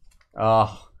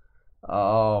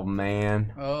 Oh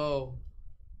man. Oh.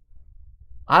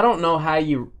 I don't know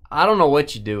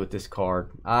what you do with this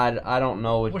card. I don't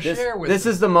know. Well, share with this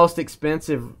us. is the most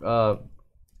expensive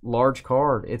large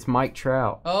card. It's Mike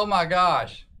Trout. Oh my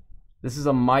gosh. This is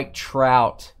a Mike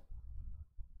Trout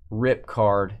rip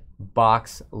card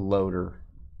box loader.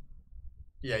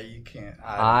 Yeah, you can't.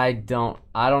 I don't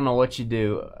know what you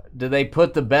do. Do they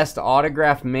put the best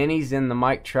autographed minis in the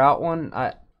Mike Trout one?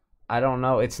 I don't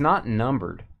know. It's not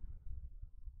numbered.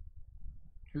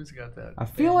 Who's got that? I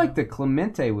feel like the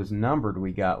Clemente was numbered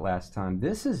we got last time.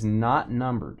 This is not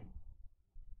numbered.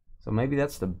 So maybe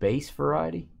that's the base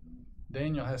variety?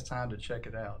 Daniel has time to check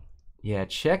it out. Yeah,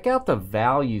 check out the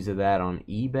values of that on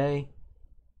eBay.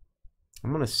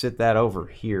 I'm going to sit that over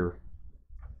here.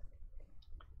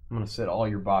 I'm going to sit all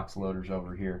your box loaders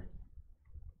over here.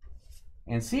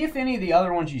 And see if any of the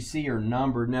other ones you see are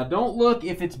numbered. Now, don't look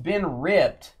if it's been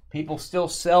ripped. People still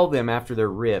sell them after they're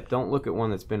ripped. Don't look at one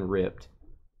that's been ripped.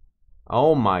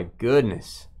 Oh, my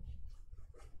goodness.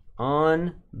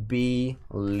 Unbelievable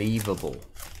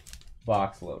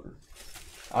box loader.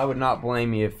 I would not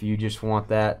blame you if you just want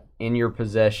that in your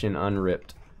possession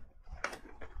unripped.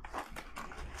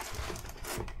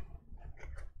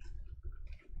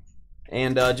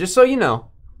 And just so you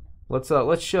know, let's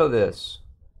show this.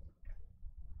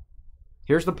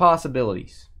 Here's the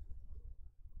possibilities.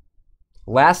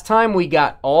 Last time we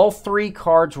got all 3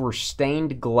 cards were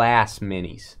stained glass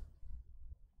minis.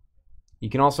 You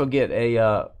can also get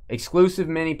a exclusive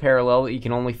mini parallel that you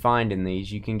can only find in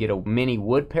these. You can get a mini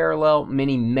wood parallel,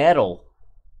 mini metal,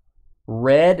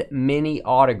 red mini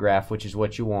autograph, which is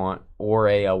what you want, or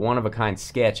a one-of-a-kind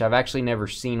sketch. I've actually never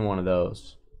seen one of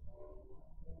those.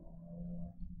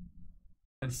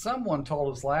 And someone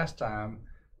told us last time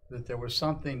that there was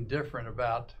something different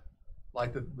about,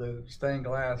 like the stained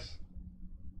glass.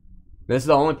 This is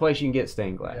the only place you can get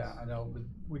stained glass. Yeah, I know, but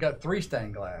we got 3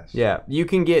 stained glass. Yeah, you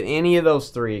can get any of those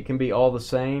 3. It can be all the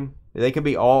same. They could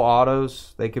be all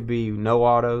autos. They could be no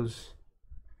autos.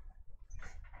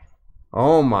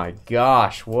 Oh my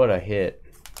gosh, what a hit.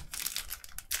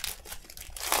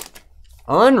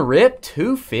 Unripped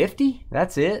 250?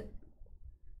 That's it?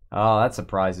 Oh, that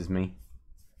surprises me.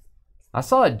 I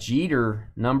saw a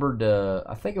Jeter numbered,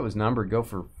 I think it was numbered, go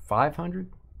for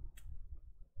 500.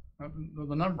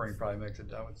 The numbering probably makes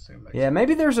it, I would assume. Yeah,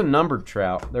 maybe there's a numbered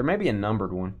Trout. There may be a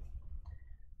numbered one.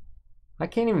 I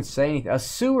can't even say anything. A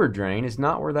sewer drain is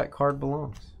not where that card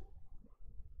belongs.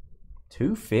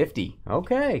 250.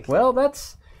 Okay, well,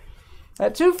 that's...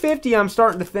 At 250, I'm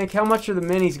starting to think, how much are the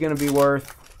minis going to be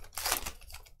worth?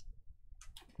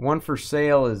 One for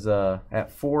sale is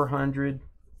at 400.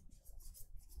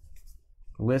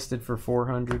 Listed for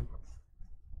 400.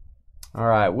 All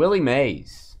right, Willie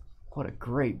Mays. What a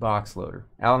great box loader.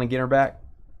 Allen and Ginter back.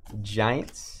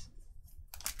 Giants.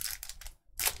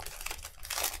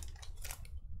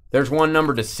 There's one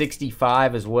number to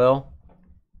 65 as well.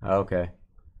 Okay.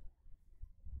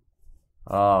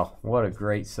 Oh, what a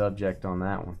great subject on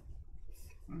that one.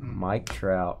 Mike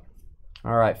Trout.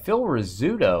 All right, Phil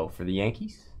Rizzuto for the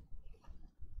Yankees.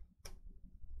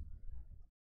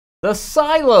 The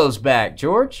Silo's back,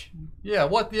 George. Yeah,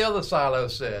 what the other silo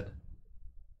said.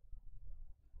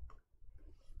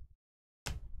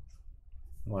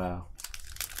 Wow.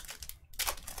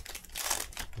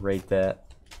 Rate that.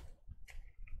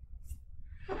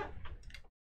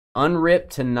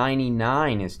 Unripped to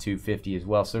 99 is 250 as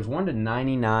well. So there's one to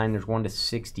 99, there's one to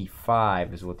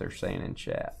 65 is what they're saying in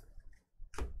chat.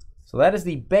 So that is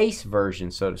the base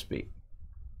version, so to speak.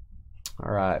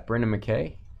 All right, Brendan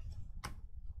McKay.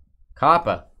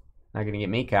 Kappa. Not going to get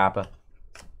me Kappa.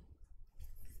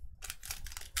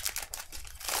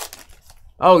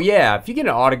 Oh, yeah. If you get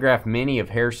an autographed mini of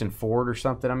Harrison Ford or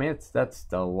something, I mean, that's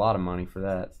a lot of money for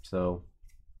that. So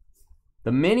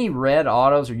the mini red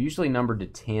autos are usually numbered to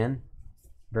 10.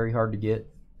 Very hard to get.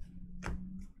 I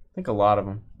think a lot of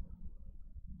them.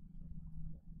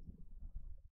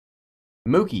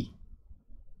 Mookie.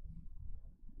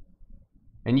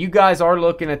 And you guys are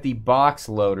looking at the box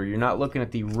loader. You're not looking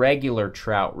at the regular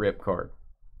Trout rip card.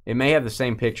 It may have the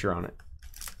same picture on it.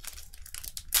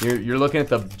 You're looking at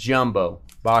the jumbo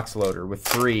box loader with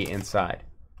 3 inside.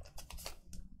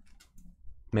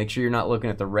 Make sure you're not looking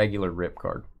at the regular rip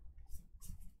card.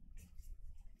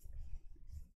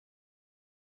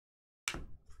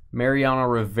 Mariano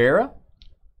Rivera.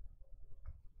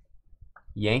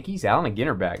 Yankees. Allen and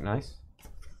Ginter back. Nice.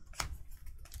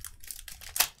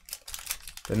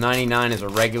 The 99 is a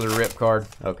regular rip card.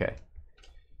 Okay.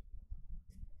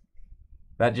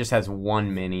 That just has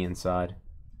 1 mini inside.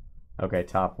 Okay,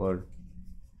 top loader.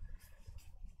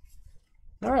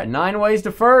 All right, 9 ways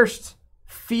to first.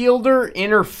 Fielder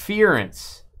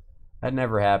interference. That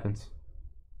never happens.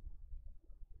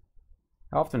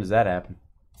 How often does that happen?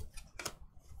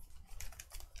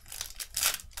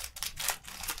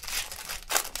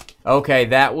 Okay,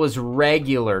 that was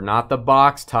regular, not the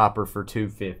box topper for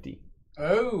 250.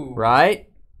 Oh. Right?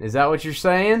 Is that what you're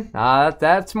saying?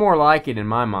 That's more like it in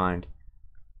my mind.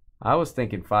 I was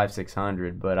thinking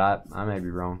 500-600, but I may be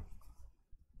wrong.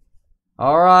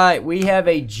 All right, we have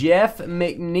a Jeff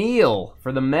McNeil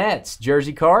for the Mets.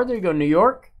 Jersey card. There you go, New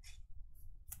York.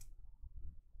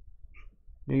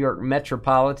 New York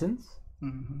Metropolitans.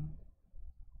 Mm-hmm.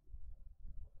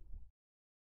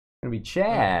 Gonna be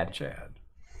Chad. Chad.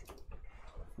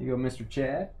 You go, Mr.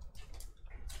 Chad.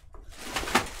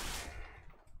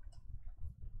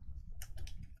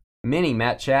 Mini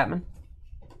Matt Chapman.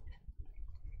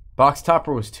 Box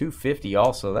topper was $250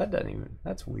 also. That doesn't even,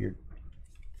 that's weird.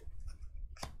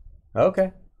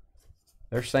 Okay.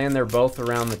 They're saying they're both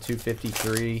around the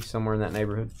 253, somewhere in that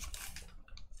neighborhood.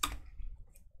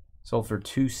 Sold for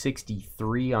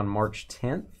 $263 on March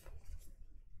 10th.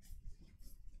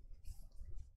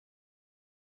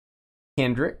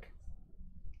 Kendrick.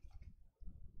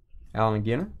 Alan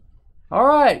Ginter. All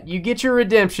right, you get your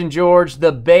redemption, George.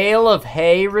 The bale of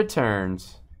hay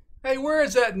returns. Hey, where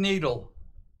is that needle?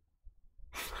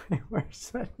 Where's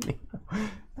that needle?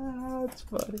 Oh, that's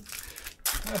funny.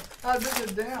 I did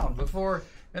it down before,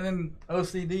 and then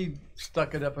OCD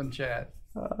stuck it up in chat.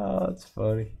 Oh, that's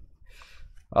funny.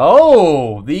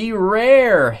 Oh, the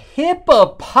rare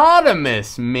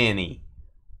hippopotamus mini.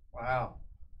 Wow.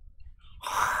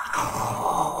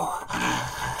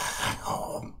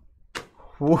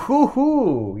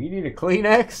 Woohoo! You need a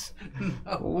Kleenex?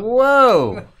 No.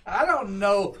 Whoa! I don't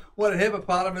know what a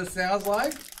hippopotamus sounds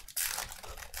like.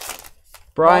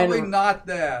 Brian, Probably not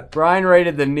that. Brian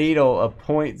rated the needle a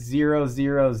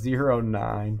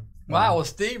 .0009. Wow, well,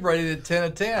 Steve rated it 10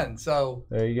 of 10, so.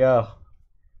 There you go.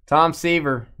 Tom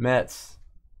Seaver, Mets.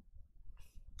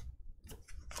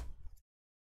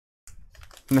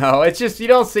 No, it's just you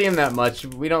don't see him that much.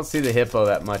 We don't see the hippo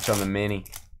that much on the mini.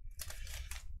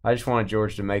 I just wanted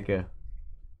George to make a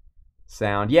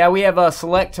sound. Yeah, we have a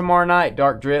select tomorrow night,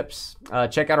 Dark Drips.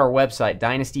 Check out our website,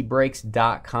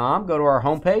 dynastybreaks.com. Go to our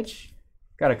homepage.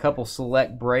 Got a couple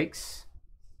select breaks.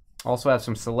 Also have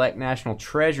some select national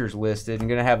treasures listed. I'm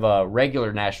going to have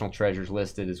regular national treasures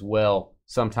listed as well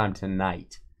sometime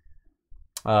tonight.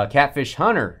 Catfish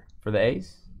Hunter for the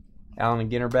A's. Allen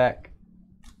and Ginter back.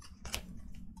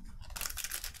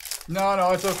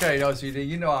 No, it's okay, OCD.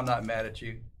 You know I'm not mad at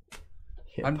you.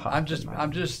 I'm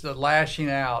just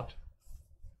lashing out.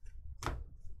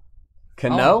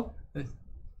 Cano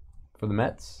for the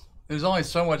Mets. There's only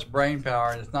so much brain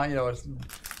power, and it's not,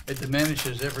 it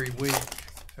diminishes every week.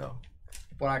 So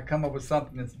when I come up with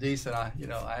something that's decent, I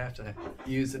have to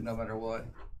use it no matter what.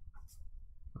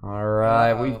 All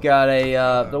right, we've got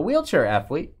the wheelchair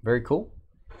athlete. Very cool.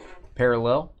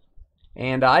 Parallel.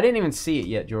 And I didn't even see it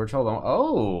yet, George. Hold on.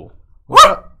 Oh.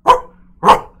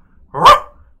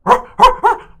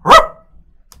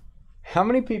 How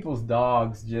many people's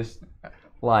dogs just,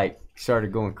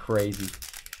 started going crazy?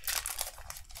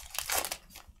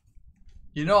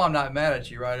 You know I'm not mad at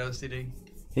you, right, OCD?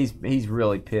 He's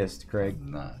really pissed, Craig.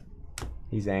 I'm not.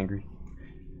 He's angry.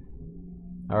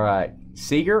 All right.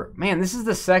 Seager. Man, this is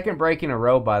the second break in a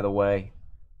row, by the way,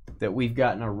 that we've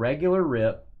gotten a regular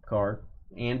rip card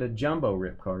and a jumbo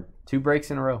rip card. 2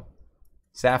 breaks in a row.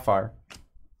 Sapphire.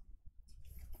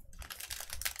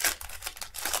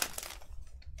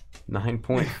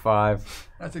 9.5.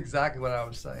 That's exactly what I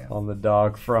was saying. On the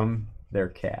dog from their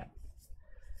cat.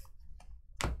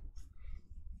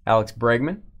 Alex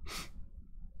Bregman.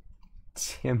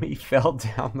 Timmy fell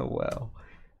down the well.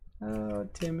 Oh,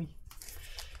 Timmy.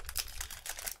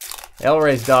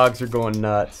 El-Ray's dogs are going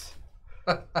nuts.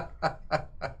 I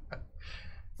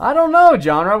don't know,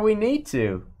 genre. We need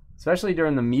to. Especially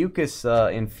during the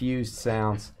mucus-infused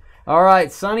sounds. All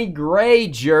right, Sonny Gray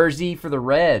jersey for the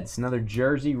Reds. Another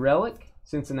jersey relic,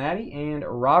 Cincinnati. And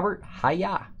Robert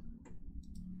Haya.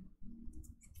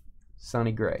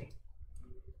 Sonny Gray.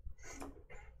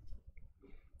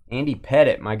 Andy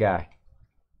Pettit, my guy.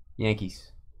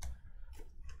 Yankees.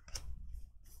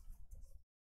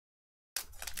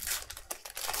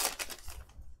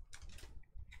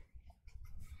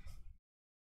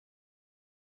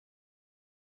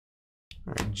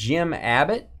 All right, Jim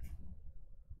Abbott.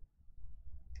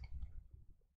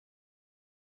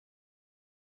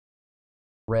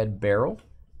 Red Barrel.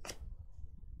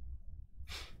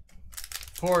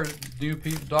 Poor new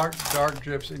people, dark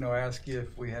drips, ask you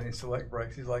if we had any select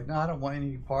breaks. He's like, no, I don't want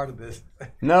any part of this.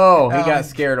 No, he got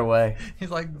scared away.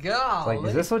 He's like, God. Like,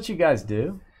 is this what you guys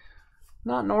do?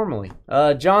 Not normally.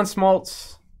 John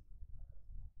Smoltz.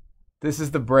 This is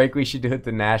the break we should do at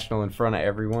the National in front of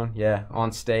everyone. Yeah,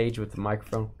 on stage with the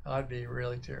microphone. That'd be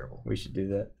really terrible. We should do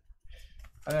that.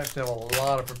 I'd have to have a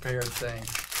lot of prepared things.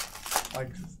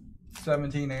 Like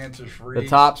 17 answers for each. The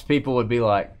Tops people would be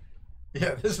like,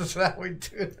 yeah, this is how we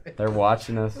do it. They're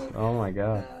watching us. Oh, my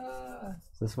God.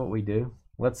 Is this what we do?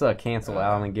 Let's cancel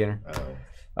Allen and Ginter.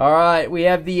 All right, we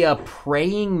have the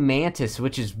praying mantis,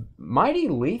 which is mighty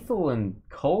lethal and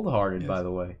cold-hearted, by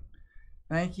the way.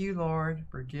 Thank you, Lord,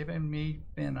 for giving me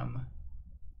venom.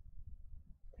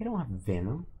 They don't have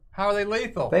venom. How are they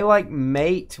lethal? They like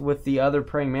mate with the other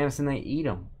praying mantis and they eat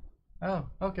them. Oh,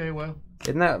 okay, well.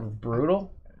 Isn't that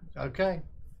brutal? Okay.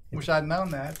 Wish I'd known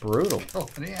that. Brutal. Oh,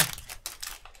 yeah.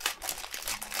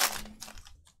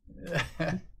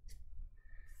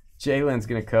 Jalen's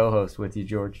going to co-host with you,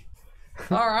 George.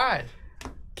 All right.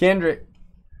 Kendrick.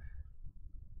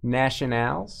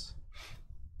 Nationals.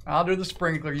 I'll do the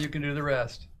sprinkler. You can do the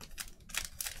rest.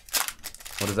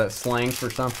 What is that, slang for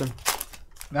something?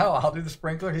 No, I'll do the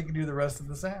sprinkler. He can do the rest of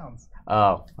the sounds.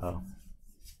 Oh.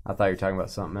 I thought you were talking about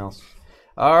something else.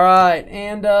 All right,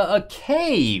 and a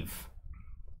cave.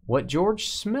 What George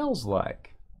smells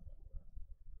like.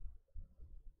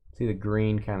 See the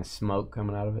green kind of smoke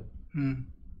coming out of it?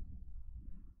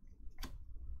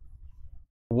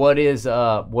 What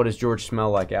does George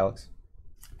smell like, Alex?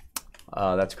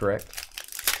 That's correct.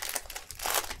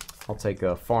 I'll take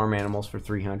farm animals for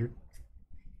 300.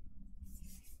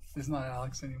 It's not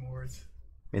Alex anymore.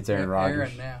 It's Aaron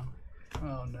Rodgers. Aaron now.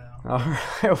 Oh, no. All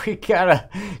right, we got a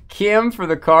Kim for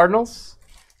the Cardinals.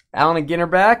 Alan and Ginter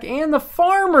back, and the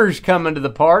Farmers coming to the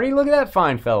party. Look at that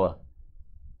fine fella.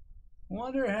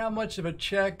 Wonder how much of a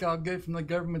check I'll get from the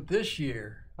government this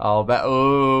year. Oh,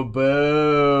 boo.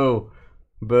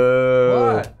 Boo.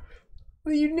 What?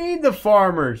 Well, you need the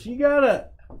Farmers. You gotta.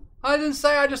 I didn't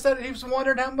say. I just said he was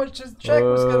wondering how much his check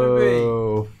was going to be.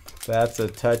 Oh, that's a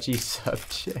touchy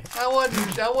subject. I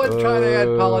wasn't trying to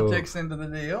add politics into the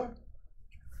deal.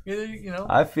 You know.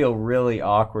 I feel really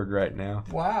awkward right now.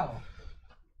 Wow.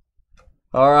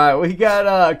 All right, we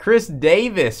got Chris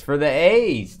Davis for the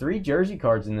A's. 3 jersey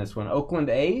cards in this one. Oakland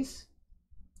A's.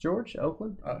 George,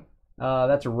 Oakland.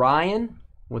 That's Ryan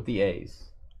with the A's.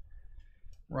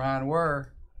 Ryan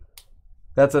Were.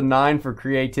 That's a 9 for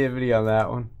creativity on that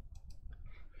one.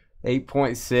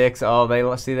 8.6. Oh, they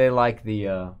like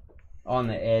the on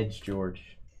the edge,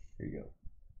 George. Here you go.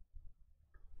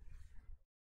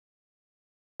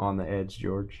 On the edge,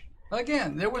 George.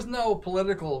 Again, there was no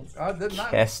political,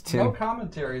 no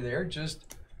commentary there.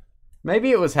 Just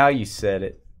maybe it was how you said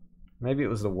it. Maybe it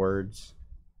was the words.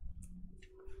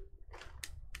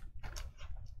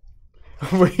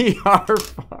 We are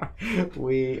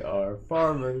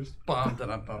farmers.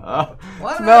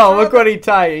 No, look what he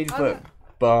tied. He put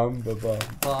bum.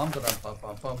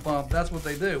 That's what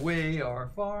they do. We are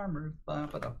farmers.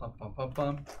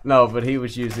 No, but he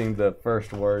was using the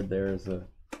first word there as a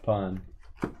pun.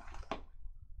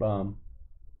 Bum.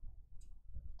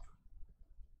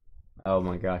 Oh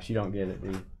my gosh, you don't get it,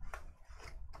 dude.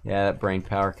 Yeah, that brain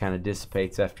power kind of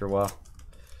dissipates after a while.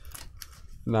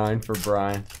 9 for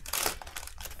Brian.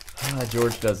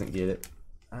 George doesn't get it.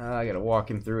 I gotta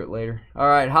walk him through it later. All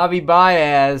right, Javi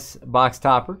Baez, box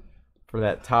topper for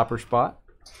that topper spot.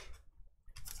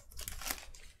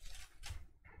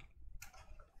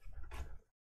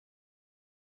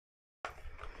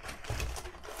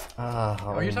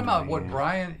 Are you talking about what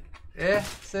Brian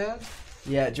said?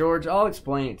 Yeah, George, I'll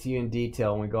explain it to you in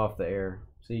detail when we go off the air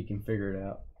so you can figure it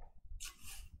out.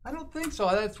 I don't think so.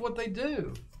 That's what they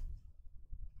do.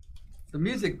 The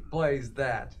music plays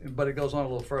that, but it goes on a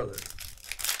little further.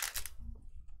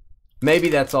 Maybe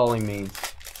that's all he means.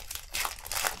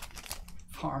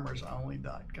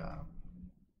 FarmersOnly.com.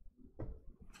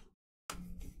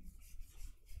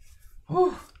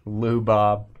 Lou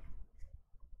Bob.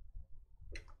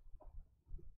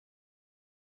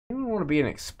 Anyone want to be an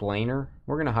explainer?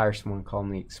 We're going to hire someone to call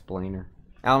him the explainer.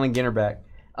 Alan Ginter back.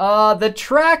 The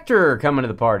tractor coming to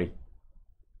the party.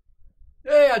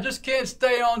 Hey, I just can't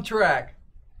stay on track.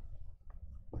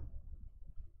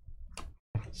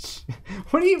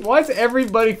 Why is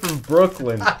everybody from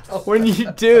Brooklyn when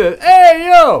you do it? Hey,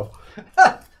 yo!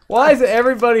 Why is it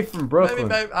everybody from Brooklyn?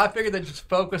 Maybe I figured they just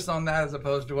focused on that as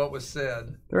opposed to what was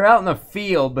said. They're out in the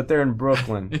field, but they're in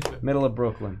Brooklyn. Middle of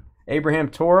Brooklyn. Abraham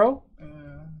Toro?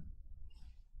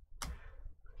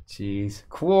 Jeez.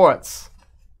 Quartz.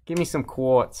 Give me some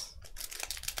quartz.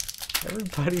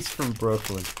 Everybody's from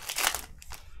Brooklyn.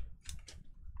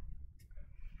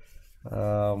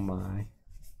 Oh, my.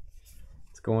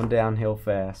 It's going downhill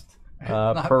fast.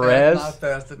 Perez. Not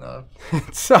fast enough.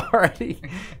 it's already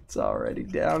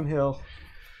downhill.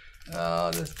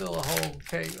 There's still a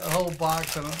whole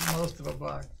box and most of a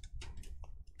box.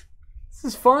 This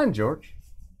is fun, George.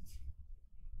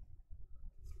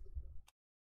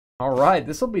 All right,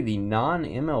 this will be the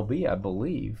non-MLB, I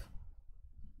believe.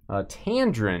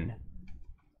 Tandrin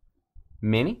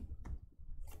Mini.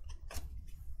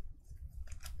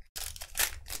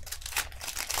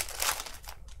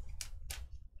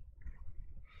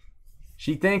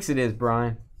 She thinks it is,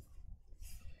 Brian.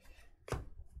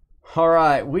 All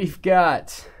right, we've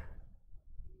got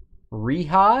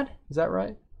Rehad. Is that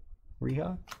right?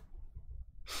 Rehad?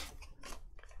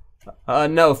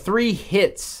 No, 3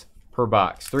 hits per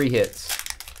box. 3 hits.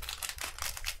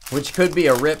 Which could be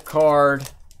a rip card,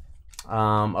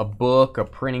 a book, a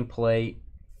printing plate,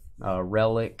 a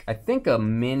relic. I think a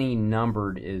mini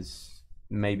numbered is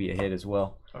maybe a hit as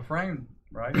well. A frame,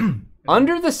 right?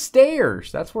 Under the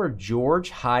Stairs. That's where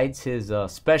George hides his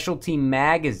specialty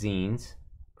magazines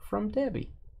from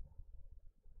Debbie.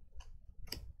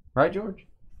 Right, George?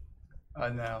 I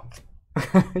know.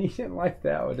 You didn't like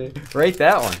that one, did you? Rate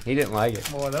that one. He didn't like it.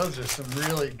 Boy, those are some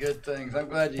really good things. I'm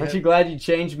glad you. Aren't you glad you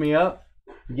changed me up?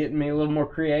 Getting me a little more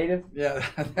creative? Yeah,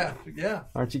 yeah.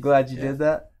 Aren't you glad you did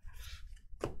that?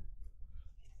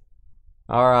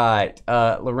 All right.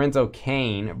 Lorenzo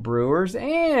Kane, Brewers,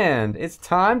 and it's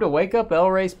time to wake up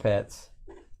El Rey's pets.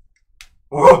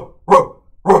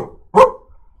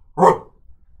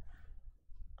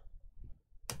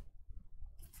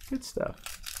 Good stuff.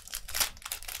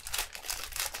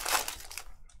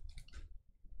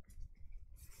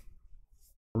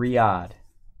 Riyadh.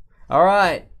 All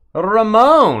right.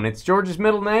 Ramon. It's George's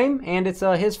middle name, and it's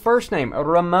his first name.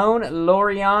 Ramon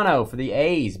Laureano for the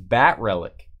A's. Bat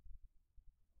relic.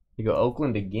 You go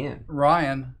Oakland again.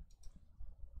 Ryan.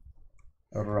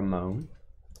 Ramon.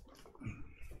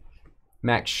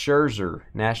 Max Scherzer,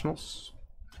 Nationals.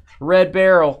 Red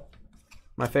barrel.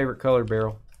 My favorite color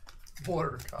barrel.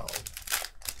 Border collie.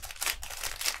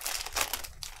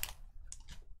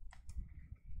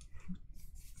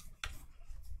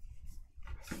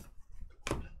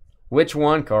 Which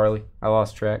one, Carly? I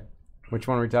lost track. Which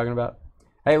one are we talking about?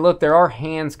 Hey, look, there are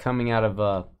hands coming out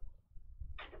of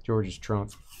George's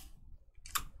trunk.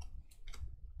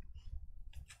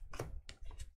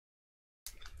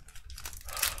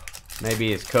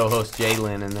 Maybe his co-host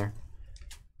Jalen in there.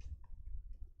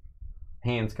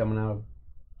 Hands coming out of...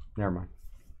 Never mind.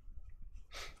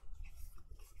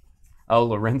 Oh,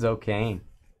 Lorenzo Kane.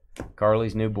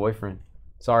 Carly's new boyfriend.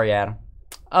 Sorry, Adam.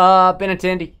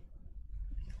 Benintendi.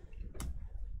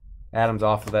 Adam's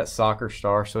off of that soccer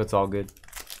star, so it's all good.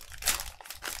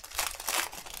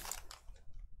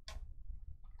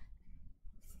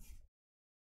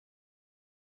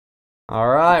 All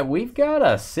right, we've got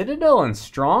a Citadel and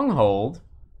Stronghold.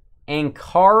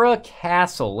 Ankara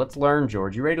Castle. Let's learn,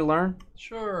 George. You ready to learn?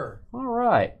 Sure. All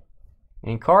right.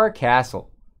 Ankara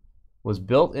Castle was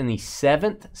built in the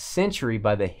 7th century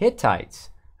by the Hittites,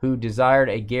 who desired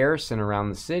a garrison around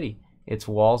the city. Its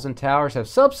walls and towers have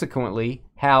subsequently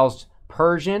housed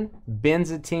Persian,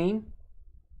 Byzantine,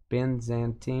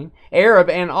 Arab,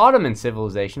 and Ottoman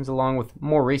civilizations, along with,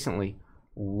 more recently,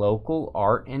 local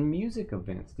art and music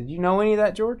events. Did you know any of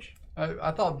that, George?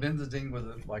 I thought benzodine was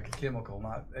like a chemical,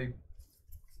 not a...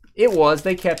 It was.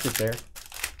 They kept it there.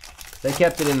 They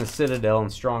kept it in the Citadel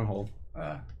and Stronghold.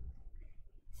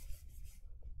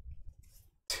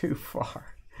 Too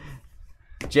far.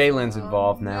 Jalen's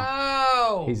involved now.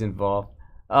 No! He's involved.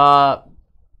 Bobby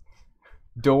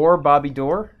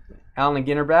Dorr, Allen and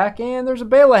Ginter back, and there's a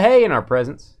bale of hay in our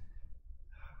presence.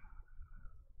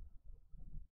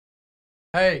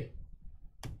 Hey.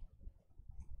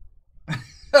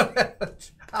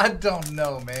 I don't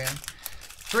know, man.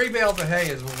 3 bales of hay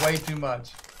is way too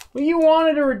much. Well, you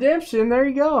wanted a redemption. There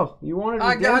you go. You wanted a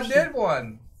redemption. I did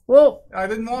one. Well, I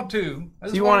didn't want to.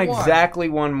 So you want exactly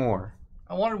one more.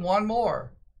 I wanted one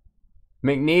more.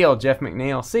 McNeil, Jeff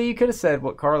McNeil. See, you could have said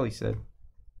what Carly said.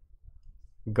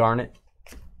 Garnet.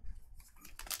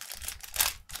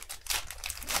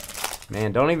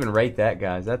 Man, don't even rate that,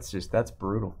 guys. That's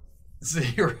brutal.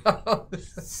 0.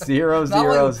 0,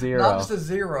 0, 0. Not just a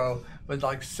 0, but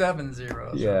like 7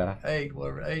 zeros. Yeah. 8,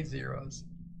 whatever, 8 zeros.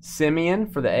 Simeon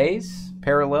for the A's.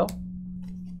 Parallel.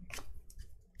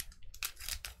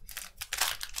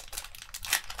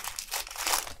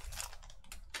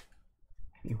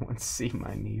 Anyone see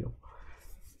my needle?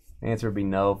 The answer would be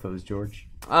no if it was George.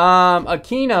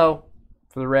 Aquino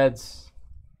for the Reds.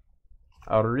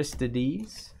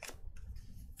 Aristides.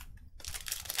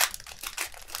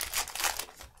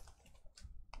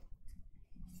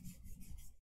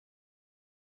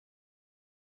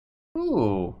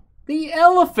 Ooh, the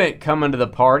elephant coming to the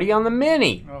party on the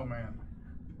mini. Oh, man.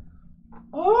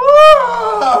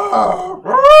 Whoa!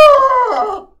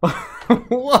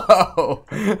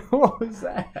 What was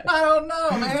that? I don't know,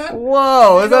 man.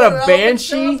 Whoa, is that a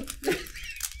banshee?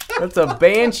 That's a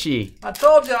banshee. I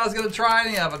told you I was going to try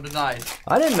any of them tonight.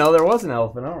 I didn't know there was an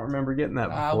elephant. I don't remember getting that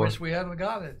before. I wish we hadn't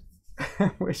got it.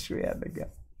 I wish we hadn't got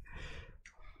it.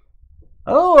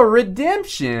 Oh, a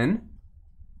redemption.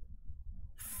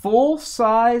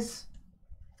 full-size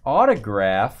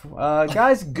autograph.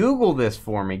 Guys, Google this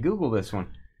for me. Google this one.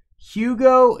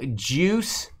 Hugo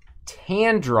Juice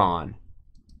Tandron.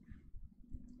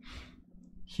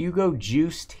 Hugo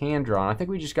Juice Tandron. I think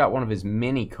we just got one of his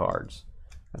mini cards.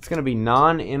 That's going to be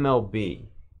non-MLB.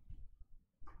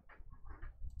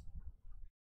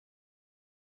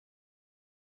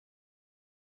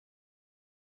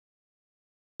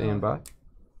 Stand by.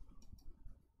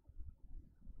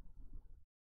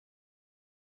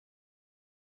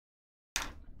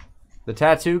 The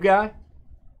tattoo guy?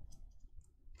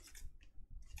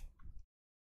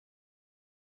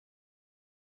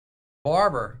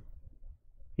 Barber.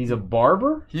 He's a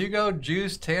barber? Hugo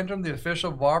Juice Tandem, the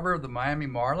official barber of the Miami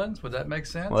Marlins. Would that make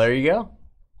sense? Well, there you go.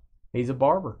 He's a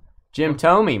barber. Jim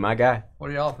Thome, my guy. What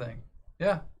do y'all think?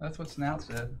 Yeah, that's what Snout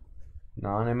said.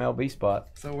 Non-MLB spot.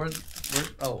 So we're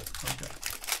oh, okay.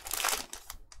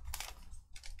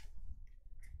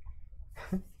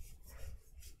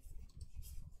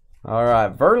 All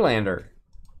right, Verlander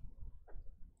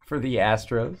for the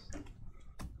Astros.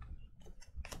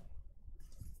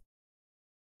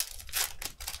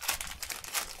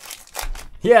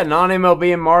 Yeah,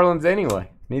 non-MLB and Marlins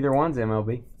anyway. Neither one's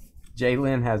MLB.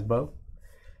 Jalen has both.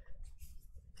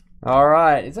 All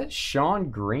right, is that Sean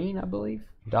Green, I believe?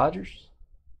 Dodgers?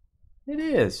 It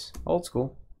is. Old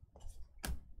school.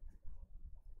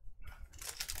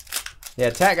 Yeah,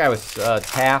 Tat guy was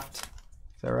Taft.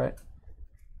 Is that right?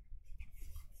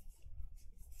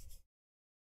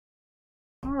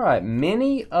 All right,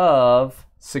 mini of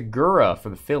Segura for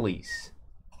the Phillies.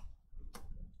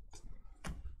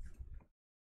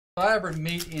 If I ever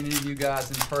meet any of you guys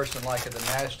in person, like at the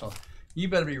National, you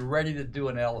better be ready to do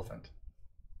an elephant.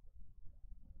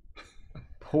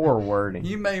 Poor wording.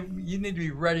 You need to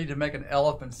be ready to make an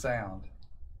elephant sound.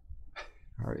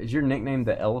 Is your nickname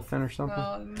the Elephant or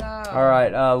something? No. All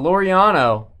right,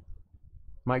 Laureano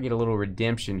might get a little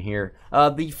redemption here.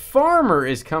 The farmer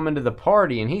is coming to the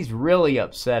party, and he's really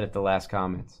upset at the last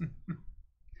comments.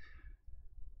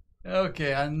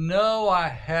 Okay, I know I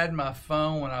had my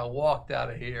phone when I walked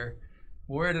out of here.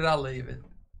 Where did I leave it?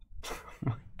 Oh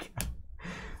my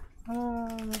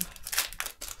God.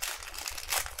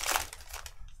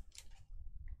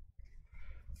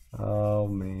 Oh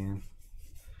man.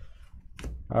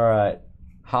 All right,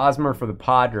 Hosmer for the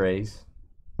Padres.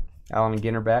 Allen and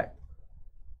Ginter back.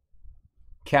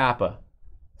 Kappa.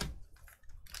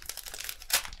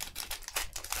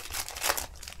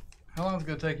 How long is it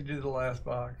going to take you to do the last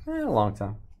box? A long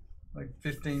time. Like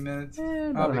 15 minutes?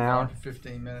 About I'll an be hour. gone for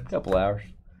 15 minutes. Couple hours.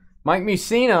 Mike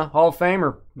Mussina, Hall of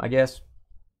Famer, I guess.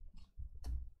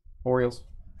 Orioles.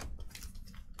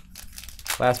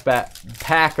 Last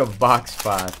pack of box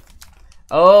 5.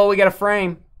 Oh, we got a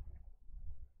frame.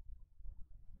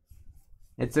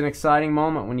 It's an exciting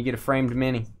moment when you get a framed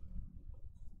mini.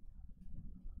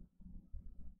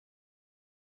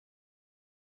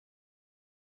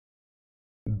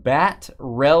 Bat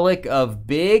relic of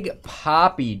Big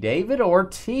Poppy, David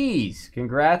Ortiz.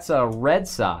 Congrats, Red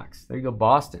Sox. There you go,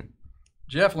 Boston.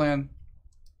 Jeff Lynn.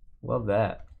 Love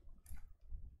that.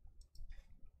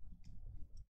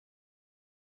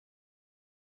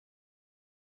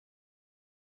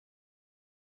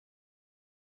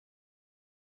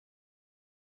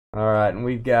 All right, and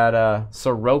we've got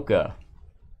Soroka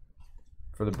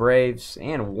for the Braves.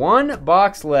 And 1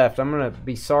 box left. I'm going to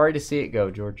be sorry to see it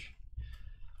go, George.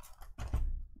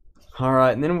 All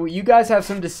right, and then you guys have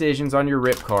some decisions on your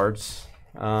rip cards.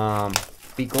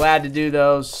 Be glad to do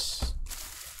those.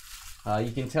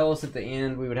 You can tell us at the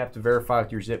end. We would have to verify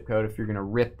with your zip code if you're going to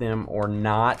rip them or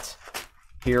not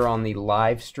here on the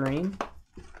live stream.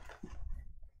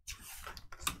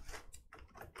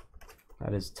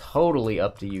 That is totally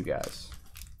up to you guys.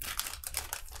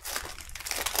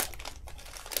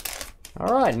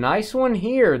 All right, nice one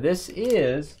here. This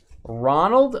is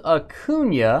Ronald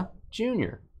Acuna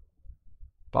Jr.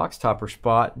 Box topper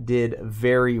spot did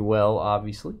very well,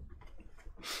 obviously.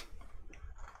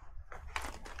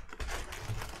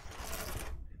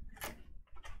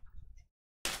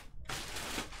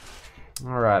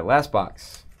 All right, last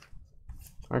box.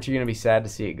 Aren't you going to be sad to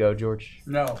see it go, George?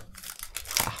 No.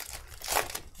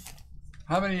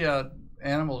 How many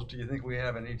animals do you think we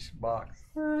have in each box?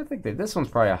 I think that this one's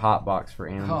probably a hot box for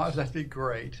animals. Oh, that'd be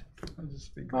great. That'd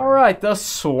just be great. All right, the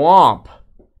Swamp.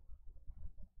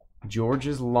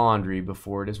 George's laundry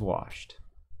before it is washed.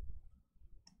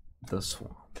 The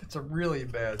Swamp. It's a really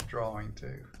bad drawing,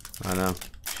 too. I know.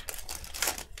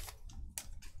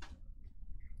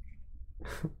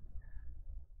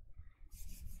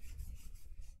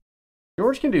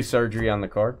 George can do surgery on the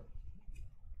card.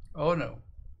 Oh, no.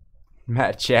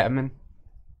 Matt Chapman.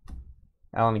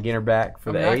 Allen and Ginter back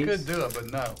for the I A's. could do it,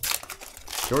 but no.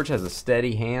 George has a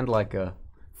steady hand like a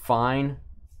fine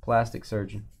plastic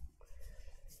surgeon.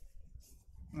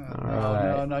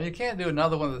 No. You can't do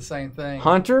another one of the same thing.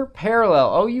 Hunter, parallel.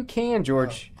 Oh, you can,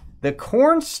 George. The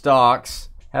corn stalks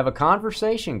have a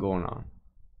conversation going on.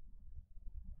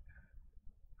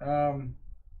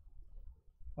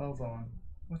 Hold on.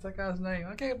 What's that guy's name?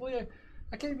 I can't believe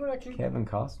Kevin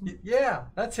Costner? Yeah,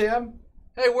 that's him.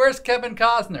 Hey, where's Kevin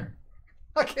Costner?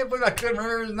 I can't believe I couldn't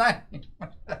remember his name.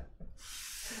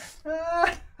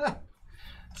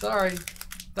 Sorry.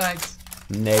 Thanks.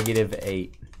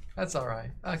 -8. That's all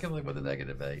right. I can live with a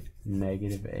 -8.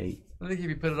 -8. I think if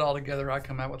you put it all together, I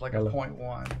come out with like a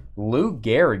 0.1. Lou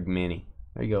Gehrig mini.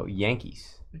 There you go.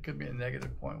 Yankees. It could be a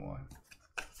 -0.1.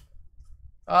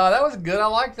 That was good. I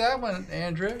like that one,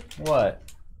 Andrew. What?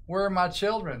 Where are my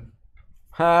children?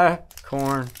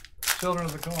 Corn. Children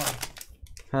of the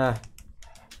corn.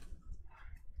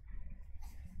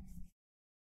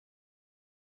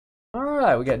 All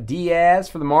right, we got Diaz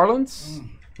for the Marlins.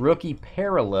 Rookie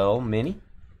parallel mini.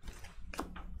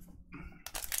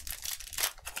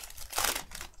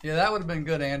 Yeah, that would have been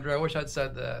good, Andrew. I wish I'd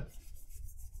said that.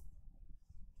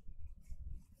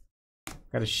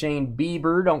 Got a Shane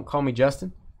Bieber, don't call me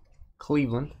Justin.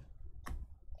 Cleveland.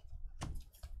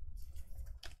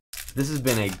 This has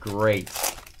been a great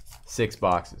 6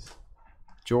 boxes.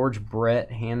 George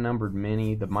Brett, hand-numbered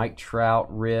mini. The Mike Trout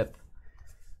rip.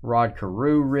 Rod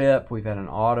Carew rip. We've had an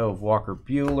auto of Walker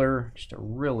Buehler. Just a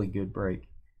really good break.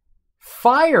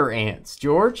 Fire ants,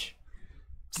 George.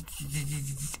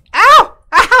 Ow!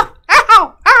 Ow!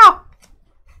 Ow! Ow!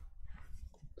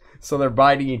 So they're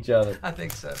biting each other. I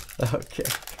think so. Okay.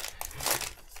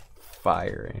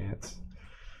 Fire ants.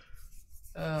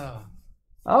 Oh.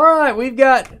 All right, we've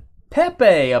got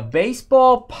Pepe, a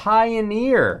baseball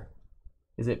pioneer.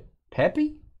 Is it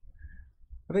Pepe?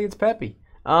 I think it's Pepe.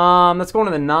 Let's go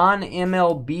into the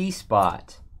non-MLB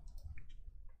spot.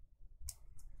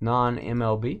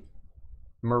 Non-MLB.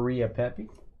 Maria Pepe.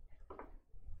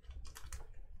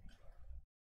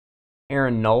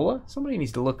 Aaron Nola. Somebody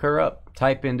needs to look her up.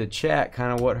 Type into chat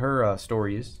kind of what her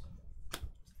story is.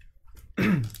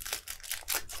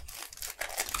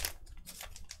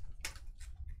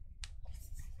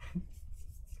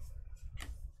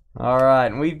 All right,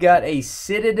 and we've got a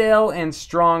Citadel and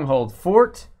Stronghold.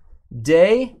 Fort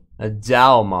de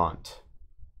Dalmont.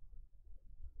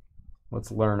 Let's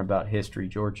learn about history,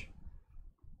 George.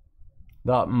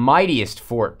 The mightiest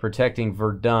fort protecting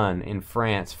Verdun in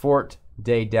France. Fort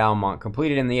de Dalmont,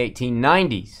 completed in the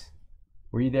 1890s.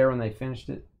 Were you there when they finished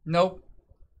it? Nope.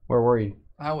 Where were you?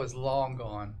 I was long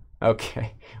gone.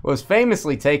 Okay. It was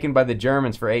famously taken by the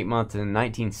Germans for 8 months in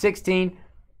 1916.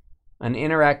 An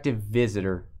interactive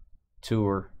visitor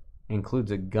tour includes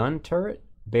a gun turret,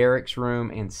 barracks room,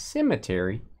 and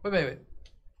cemetery. Wait.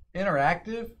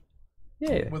 Interactive?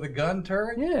 Yeah. With a gun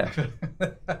turret? Yeah.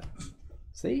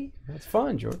 See? That's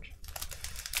fun, George.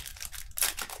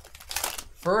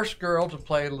 First girl to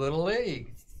play Little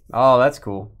League. Oh, that's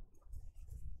cool.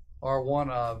 Or one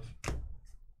of.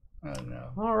 I don't know.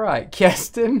 All right,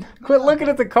 Keston. Quit looking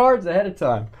at the cards ahead of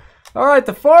time. All right,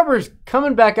 the farmer's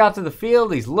coming back out to the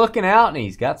field. He's looking out, and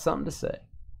he's got something to say.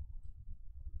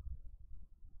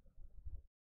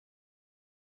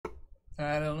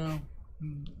 I don't know.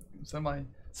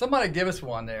 Somebody give us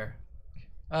one there.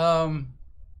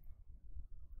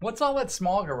 What's all that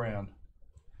smog around?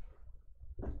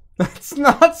 It's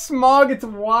not smog, it's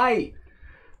white.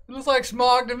 It looks like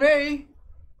smog to me.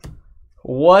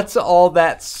 What's all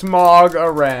that smog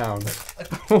around?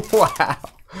 Wow.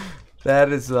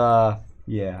 That is,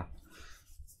 yeah.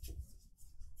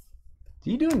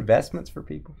 Do you do investments for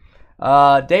people?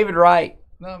 David Wright.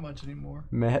 Not much anymore.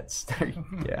 Mets.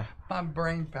 Yeah. My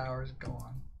brain power is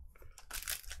gone.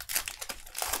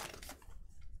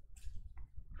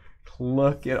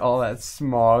 Look at all that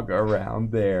smog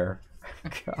around there.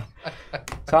 God.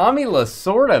 Tommy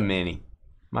Lasorda mini.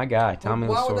 My guy, Tommy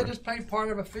Why Lasorda. would they just paint part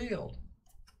of a field?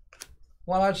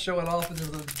 Why not show it off into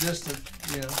the distant,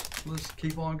 let's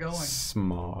keep on going.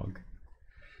 Smog.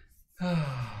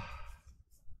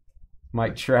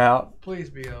 Mike Trout. Please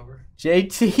be over.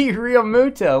 JT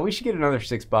Realmuto. We should get another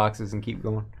 6 boxes and keep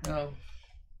going. No.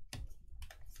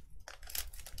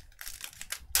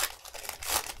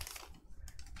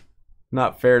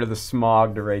 Not fair to the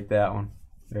smog to rate that one.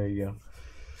 There you go.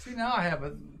 See, now I have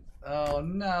a... Oh,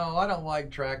 no, I don't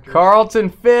like tractors. Carlton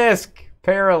Fisk.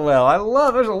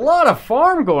 Parallel. There's a lot of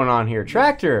farm going on here.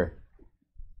 Tractor.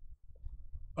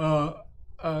 I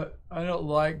don't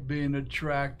like being a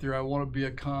tractor. I want to be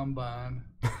a combine.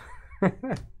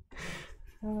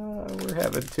 We're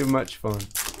having too much fun.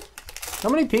 How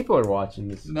many people are watching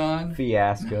this None.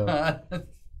 fiasco?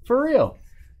 For real.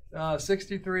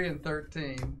 63 and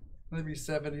 13. Maybe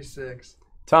 76.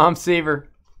 Tom Seaver,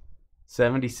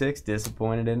 76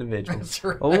 disappointed individuals. That's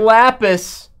right.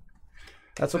 Lapis.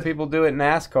 That's what people do at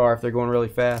NASCAR if they're going really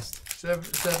fast.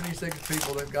 76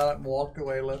 people that got up and walked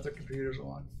away, left their computers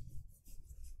on.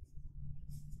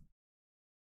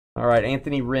 All right,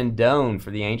 Anthony Rendon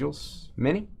for the Angels.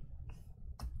 Mini.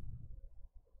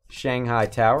 Shanghai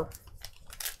Tower.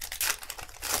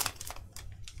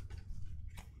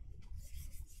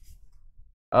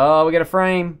 Oh, we got a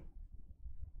frame.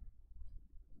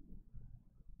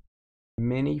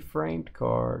 Mini framed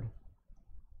card.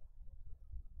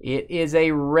 It is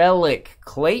a relic.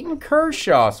 Clayton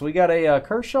Kershaw. So we got a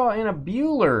Kershaw and a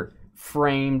Bueller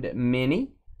framed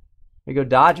mini. There you go,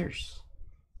 Dodgers.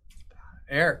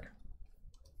 Eric.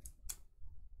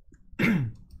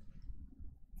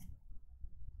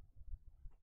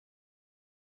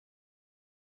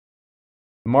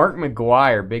 Mark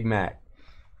McGuire, Big Mac.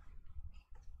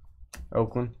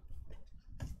 Oakland.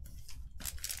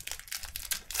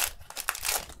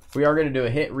 We are going to do a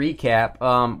hit recap.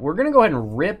 We're going to go ahead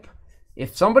and rip.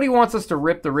 If somebody wants us to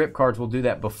rip the rip cards, we'll do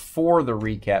that before the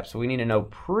recap. So we need to know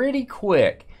pretty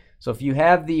quick. So if you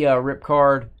have the rip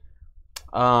card,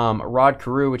 Rod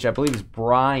Carew, which I believe is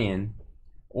Brian,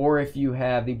 or if you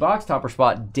have the box topper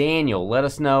spot, Daniel, let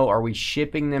us know. Are we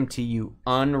shipping them to you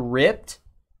unripped,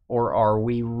 or are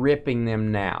we ripping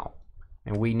them now?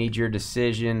 And we need your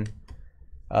decision.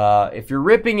 If you're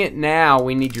ripping it now,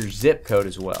 we need your zip code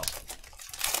as well.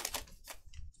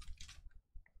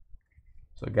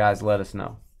 So guys, let us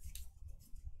know.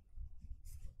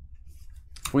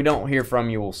 If we don't hear from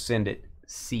you, we'll send it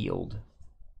sealed.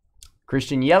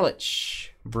 Christian Yelich,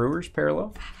 Brewers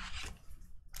parallel.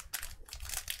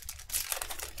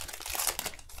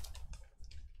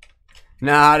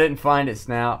 Nah, I didn't find it,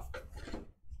 Snout.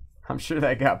 I'm sure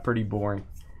that got pretty boring.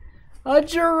 A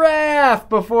giraffe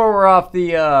before we're off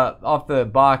the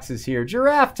boxes here.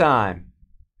 Giraffe time.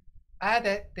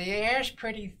 The air's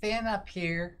pretty thin up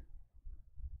here.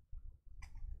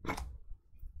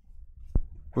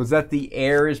 Was that the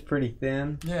air is pretty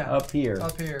thin? Yeah. Up here.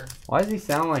 Up here. Why does he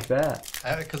sound like that?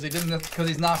 Because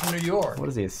he's not from New York. What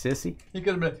is he, a sissy? He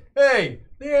could have been, hey,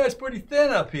 the air's pretty thin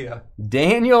up here.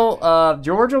 Daniel,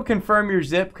 George will confirm your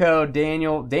zip code,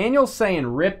 Daniel. Daniel's saying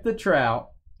rip the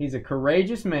trout. He's a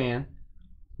courageous man.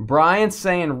 Brian's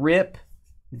saying rip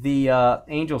the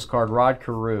Angels card, Rod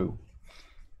Carew.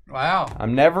 Wow.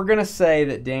 I'm never going to say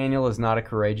that Daniel is not a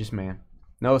courageous man.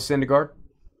 Noah Syndergaard?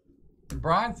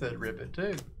 Brian said rip it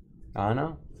too. I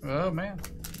know. Oh, man.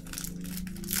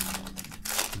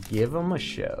 Give him a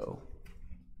show.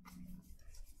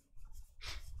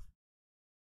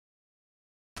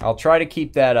 I'll try to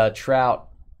keep that trout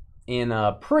in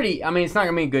pretty, I mean, it's not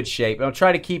going to be in good shape. I'll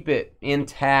try to keep it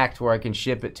intact where I can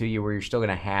ship it to you where you're still going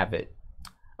to have it.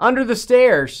 Under the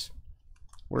stairs,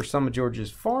 where some of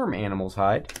George's farm animals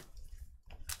hide.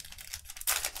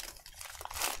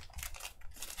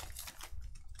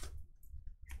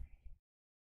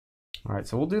 All right,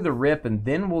 so we'll do the rip, and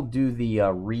then we'll do the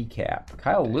recap.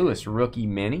 Kyle Lewis, rookie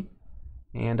mini.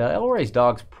 And Elroy's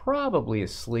dog's probably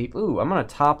asleep. Ooh, I'm going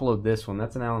to top load this one.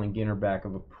 That's an Allen and Ginter back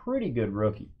of a pretty good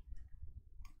rookie.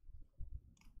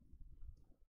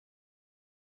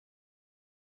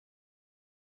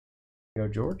 Go,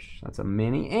 George. That's a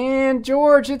mini. And,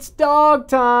 George, it's dog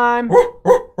time.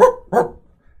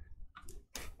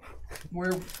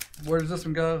 Where does this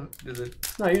one go? Is it?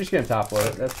 No, you're just going to top load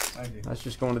it. That's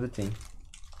just going to the team.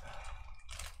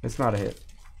 It's not a hit.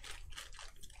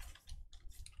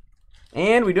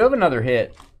 And we do have another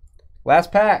hit.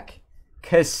 Last pack.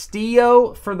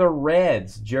 Castillo for the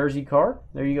Reds. Jersey card.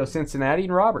 There you go, Cincinnati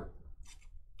and Robert.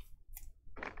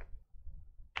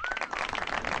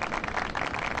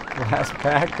 Last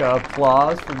pack.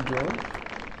 Applause from George.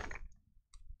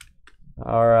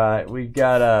 All right, we've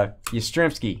got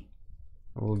Yastrzemski.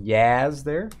 A little Yaz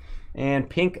there. And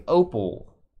Pink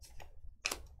Opal.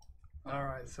 All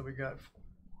right, so we got...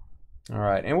 All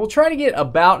right, and we'll try to get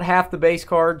about half the base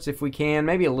cards if we can,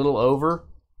 maybe a little over,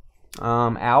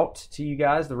 out to you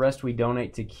guys. The rest we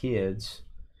donate to kids.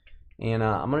 And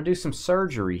I'm going to do some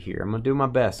surgery here. I'm going to do my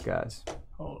best, guys.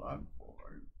 Hold on.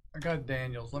 I got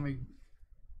Daniels. Let me...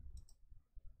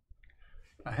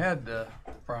 I had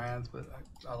Brian's, but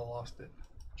I lost it.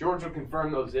 George will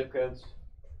confirm those zip codes.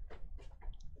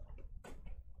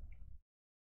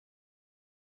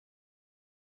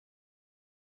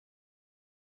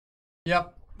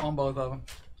 Yep, on both of them.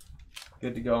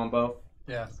 Good to go on both?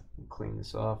 Yes. We'll clean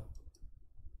this off.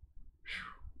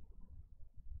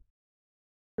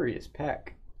 Curious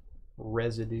pack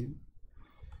residue.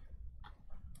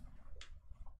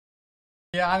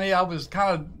 Yeah, I mean, I was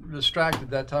kind of distracted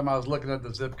that time. I was looking at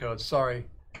the zip code. Sorry,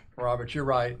 Robert, you're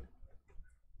right.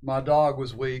 My dog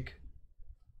was weak.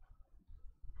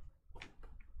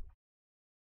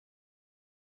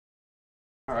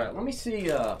 All right, let me see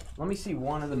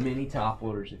one of the mini top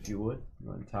loaders, if you would.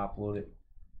 Go ahead and top load it.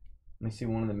 Let me see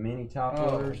one of the mini top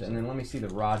loaders, and then let me see the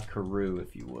Rod Carew,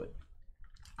 if you would.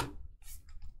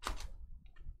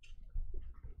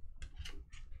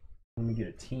 Let me get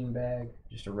a team bag,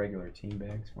 just a regular team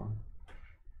bag's fine.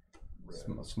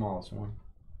 Smallest one.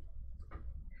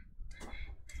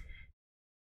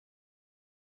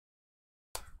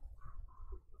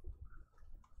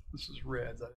 This is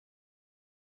red.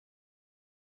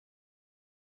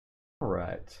 All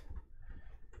right.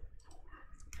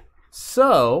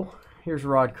 So here's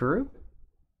Rod Carew,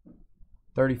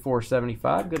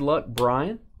 34.75. Good luck,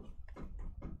 Brian.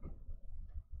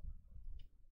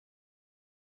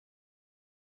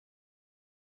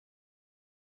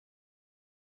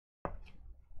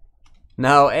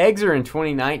 No, eggs are in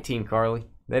 2019, Carly.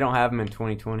 They don't have them in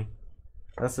 2020.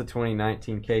 That's the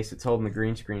 2019 case. It's holding the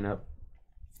green screen up.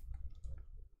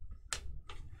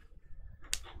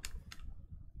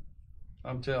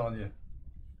 I'm telling you.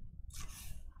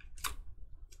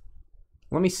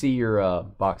 Let me see your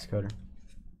box cutter.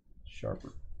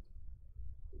 Sharper.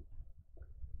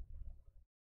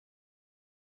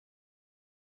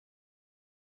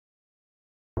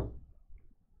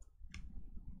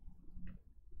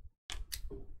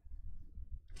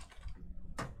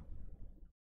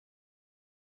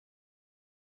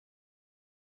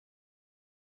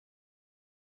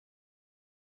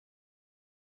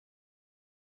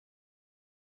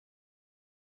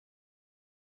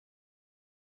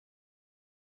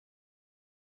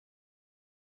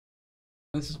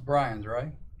 This is Brian's,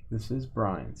 right? This is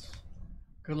Brian's.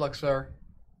 Good luck, sir.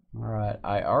 All right.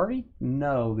 I already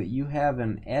know that you have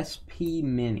an SP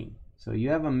Mini. So you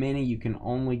have a Mini you can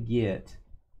only get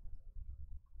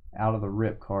out of the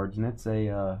rip cards, and it's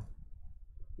a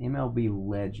MLB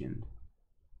Legend.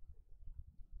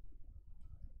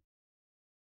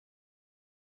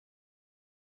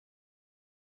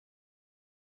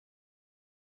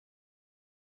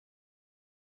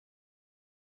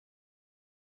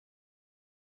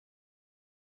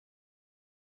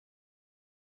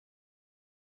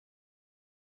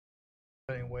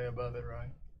 Getting way above it,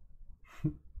 right?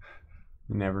 You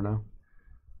never know.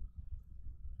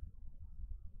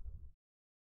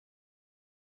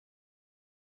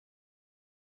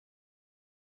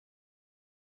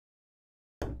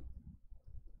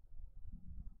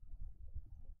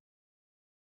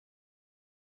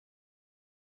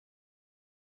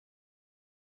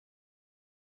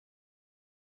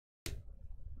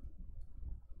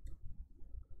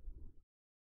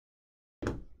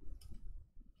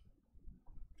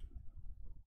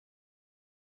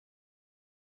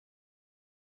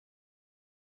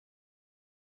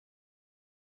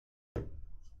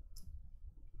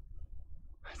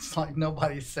 It's like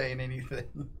nobody's saying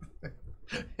anything.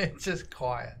 It's just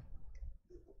quiet.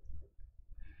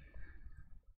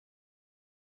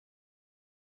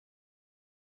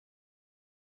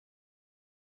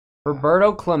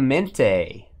 Roberto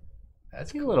Clemente.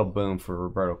 That's Get cool. a little boom for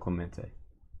Roberto Clemente.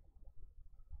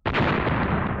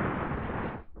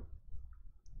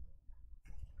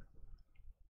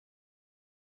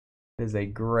 It is a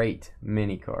great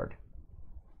mini card.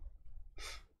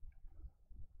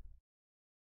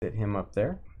 Sit him up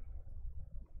there.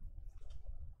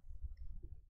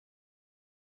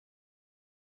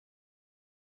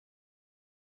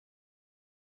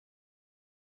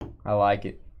 I like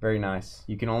it. Very nice.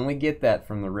 You can only get that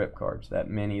from the rip cards. That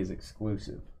mini is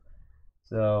exclusive.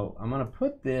 So I'm going to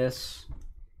put this,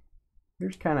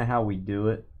 here's kind of how we do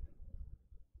it.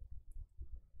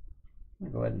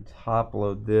 I'm going to go ahead and top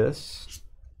load this.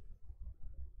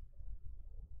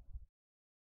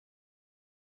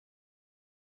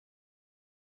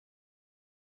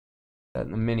 That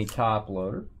in the mini top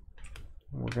loader.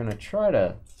 And we're going to try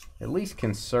to at least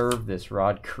conserve this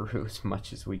Rod Carew as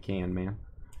much as we can, man.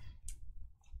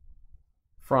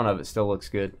 Front of it still looks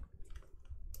good.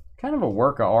 Kind of a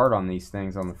work of art on these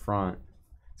things on the front.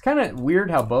 It's kind of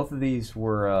weird how both of these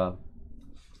were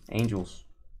Angels.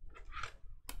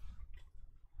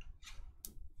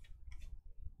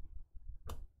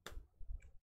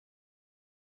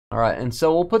 All right, and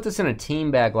so we'll put this in a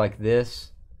team bag like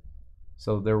this,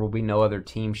 so there will be no other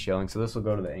team showing. So this will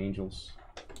go to the Angels.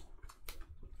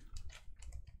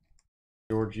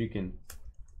 George, you can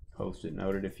post-it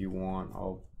note it if you want.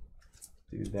 I'll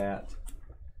do that.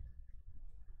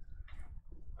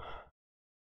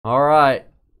 All right.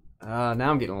 Now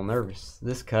I'm getting a little nervous.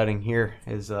 This cutting here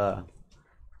is a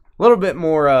little bit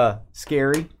more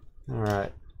scary. All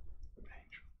right.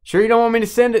 Sure you don't want me to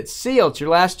send it sealed? It's your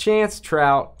last chance,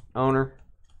 Trout owner.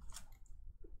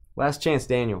 Last chance,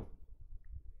 Daniel.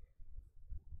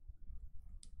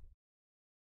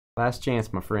 Last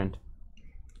chance, my friend.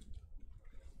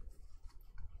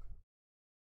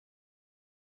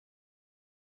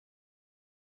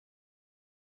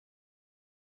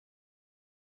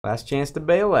 Last chance to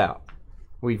bail out.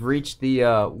 We've reached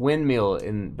the windmill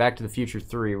in Back to the Future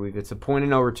 3. It's a point of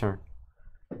no return.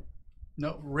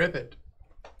 No, rip it.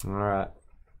 All right.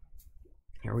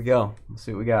 Here we go. Let's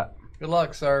see what we got. Good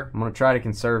luck, sir. I'm going to try to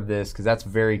conserve this because that's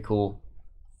very cool.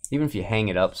 Even if you hang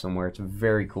it up somewhere, it's a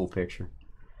very cool picture.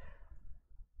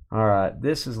 All right.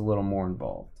 This is a little more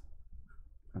involved.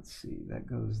 Let's see. That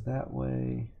goes that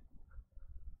way.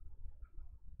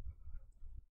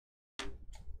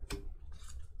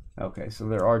 Okay, so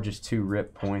there are just 2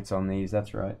 rip points on these.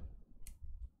 That's right.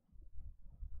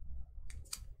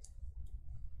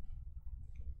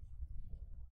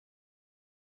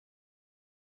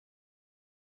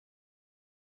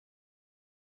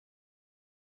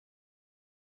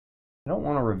 I don't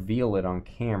want to reveal it on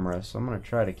camera, so I'm going to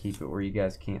try to keep it where you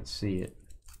guys can't see it.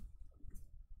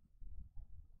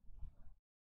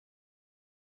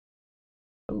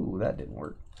 Oh, that didn't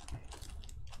work.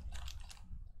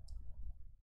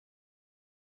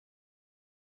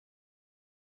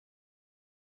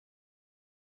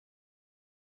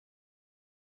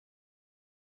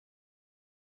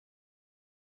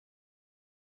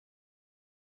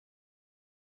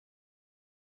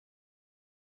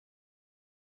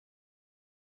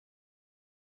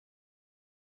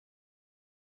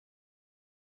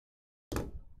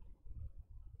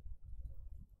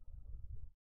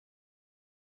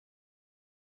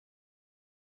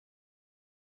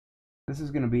 This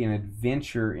is going to be an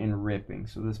adventure in ripping.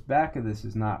 So this back of this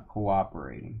is not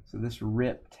cooperating. So this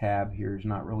rip tab here is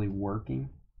not really working.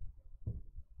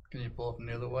 Can you pull it from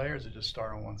the other way, or does it just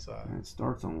start on one side? And it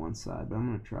starts on one side, but I'm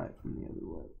going to try it from the other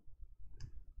way.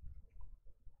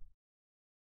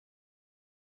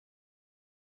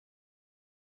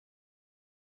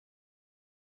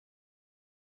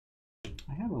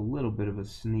 I have a little bit of a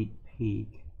sneak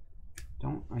peek.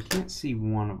 I can't see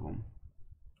one of them.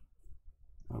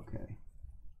 Okay.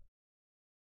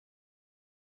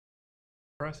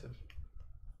 Impressive.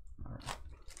 All right.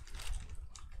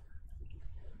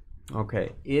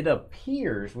 Okay, it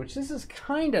appears, which this is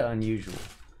kind of unusual.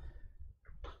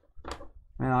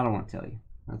 Well, I don't want to tell you.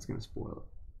 That's going to spoil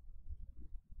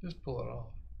it. Just pull it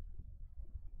off.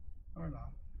 Or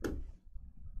not.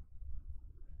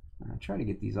 I try to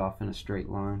get these off in a straight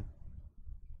line.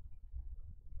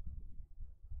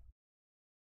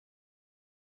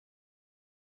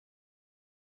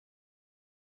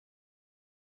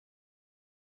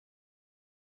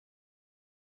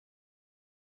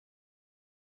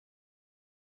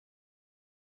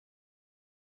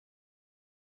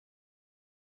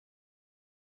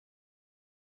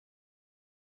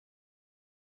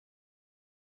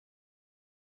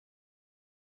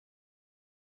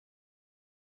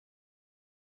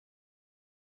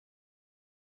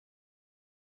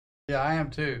 Yeah, I am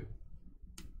too.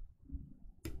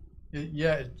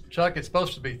 Yeah, Chuck, it's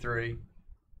supposed to be 3.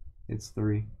 It's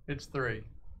 3. It's 3.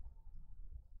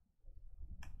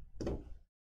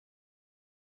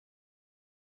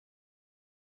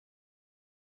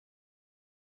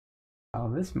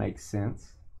 Oh, this makes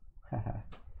sense.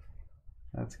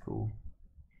 That's cool.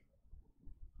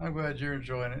 I'm glad you're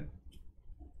enjoying it.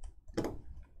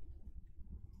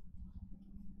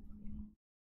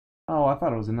 Oh, I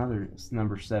thought it was another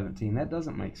number 17. That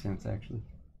doesn't make sense, actually.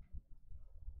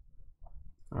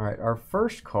 All right, our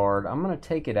first card, I'm going to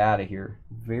take it out of here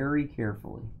very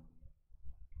carefully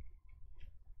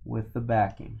with the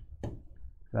backing.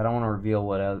 I don't want to reveal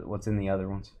what's in the other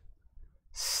ones.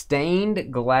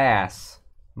 Stained glass.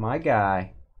 My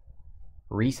guy,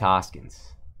 Reese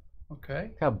Hoskins. Okay.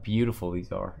 Look how beautiful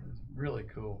these are. It's really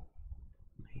cool.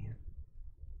 Man.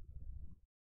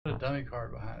 Put a dummy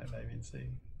card behind it maybe and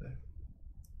see.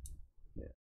 Yeah.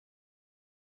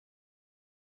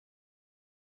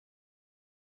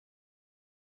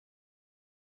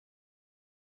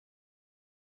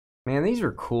 Man, these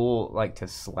are cool, like, to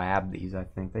slab these, I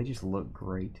think. They just look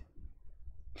great.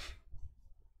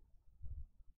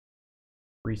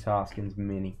 Reese Hoskins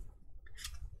Mini. It's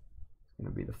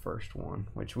going to be the first one,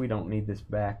 which we don't need this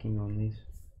backing on these.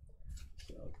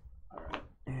 So, all right.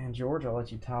 And George, I'll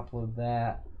let you top load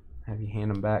that. Have you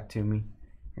hand them back to me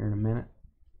here in a minute.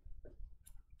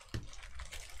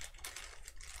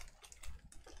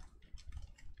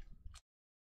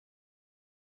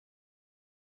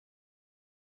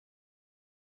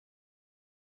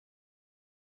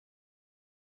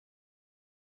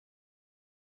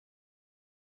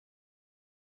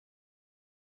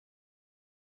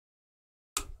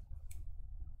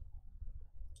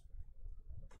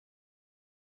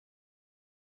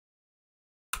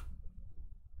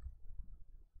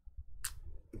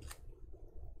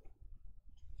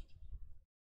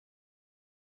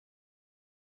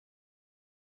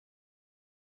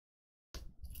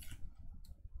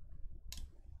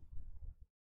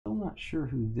 not sure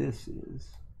who this is.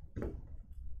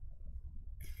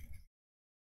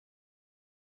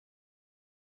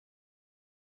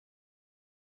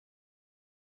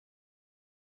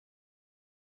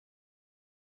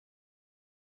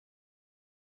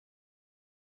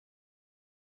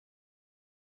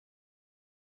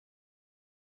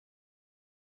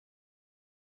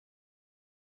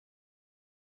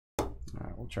 All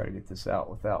right, we'll try to get this out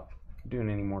without doing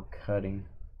any more cutting.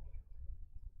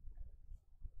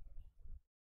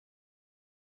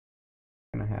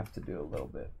 I'm gonna have to do a little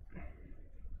bit.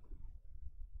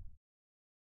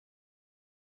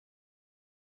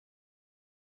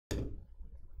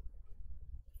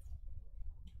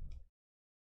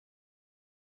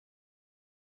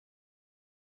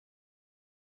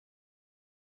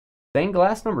 Stained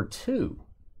glass number 2.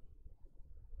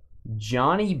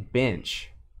 Johnny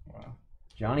Bench. Wow.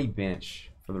 Johnny Bench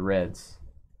for the Reds.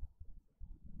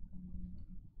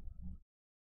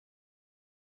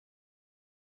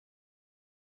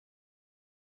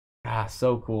 Ah,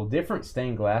 so cool. Different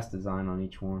stained glass design on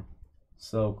each one.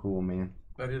 So cool, man.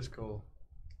 That is cool.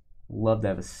 Love to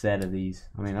have a set of these.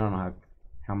 I mean, I don't know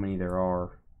how many there are.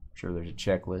 I'm sure there's a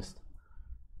checklist.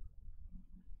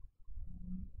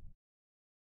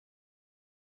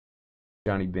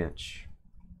 Johnny Bench.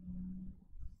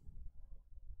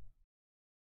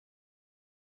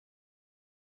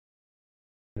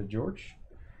 George.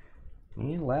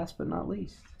 And last but not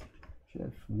least, should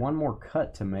have one more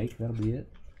cut to make. That'll be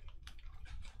it.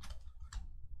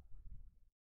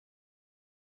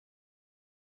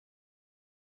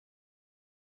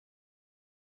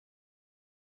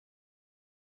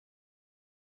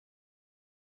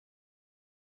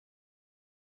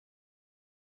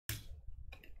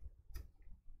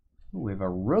 Ooh, we have a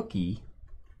rookie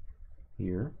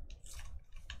here.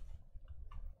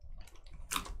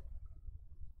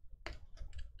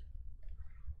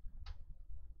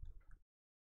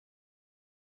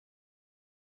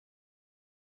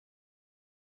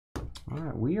 All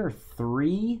right, we are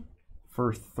 3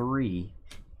 for 3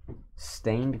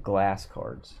 stained glass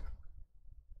cards.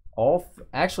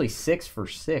 Actually 6 for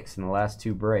 6 in the last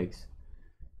 2 breaks.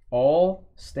 All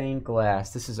stained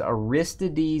glass. This is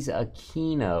Aristides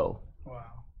Aquino.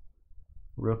 Wow.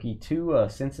 Rookie. 2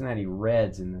 Cincinnati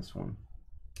Reds in this one.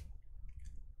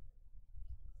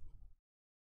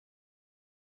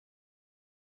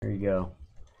 There you go.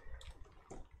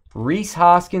 Rhys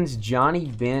Hoskins, Johnny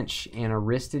Bench, and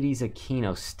Aristides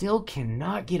Aquino. Still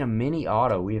cannot get a mini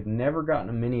auto. We have never gotten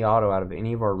a mini auto out of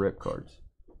any of our rip cards.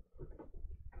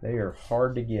 They are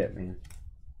hard to get, man.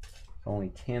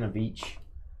 Only 10 of each.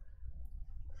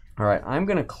 All right, I'm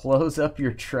going to close up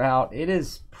your Trout. It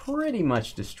is pretty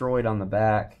much destroyed on the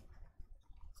back,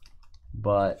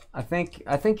 but I think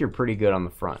you're pretty good on the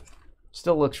front.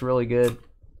 Still looks really good.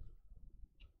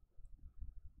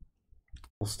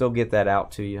 We'll still get that out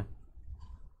to you.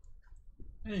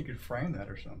 Yeah, you could frame that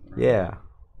or something. Right? Yeah.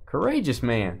 Courageous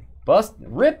man.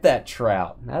 Rip that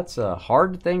Trout. That's a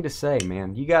hard thing to say,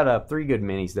 man. You got 3 good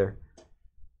minis there.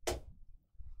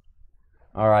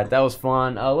 All right, that was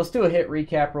fun. Let's do a hit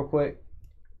recap real quick.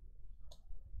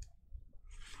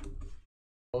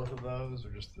 Both of those, or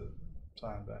just the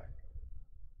sign back?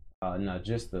 No,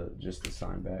 just the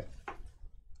sign back.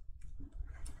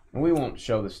 And we won't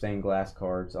show the stained glass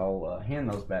cards. I'll hand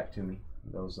those back to me.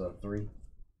 Those 3.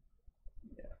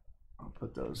 Yeah, I'll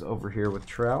put those over here with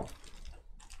Trout.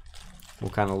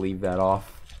 We'll kind of leave that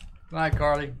off. Good night,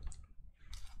 Carly.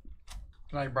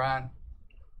 Good night, Brian.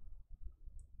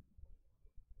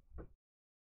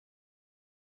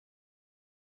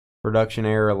 Production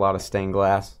error, a lot of stained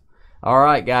glass. All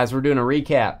right, guys, we're doing a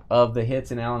recap of the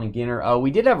hits in Allen and Ginter.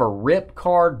 We did have a rip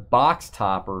card box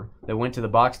topper that went to the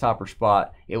box topper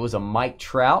spot. It was a Mike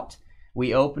Trout.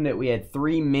 We opened it. We had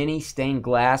 3 mini stained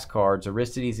glass cards,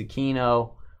 Aristides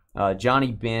Aquino,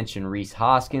 Johnny Bench, and Rhys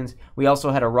Hoskins. We also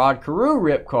had a Rod Carew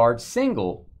rip card,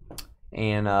 single,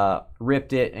 and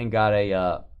ripped it and got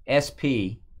a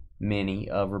SP mini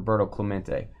of Roberto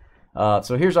Clemente.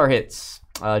 So here's our hits.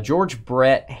 George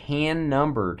Brett,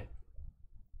 hand-numbered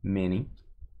mini.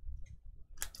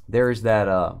 There's that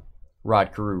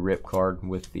Rod Carew rip card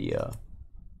with the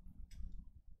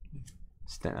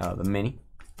mini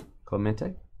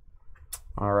Clemente.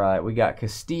 All right, we got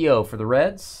Castillo for the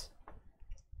Reds.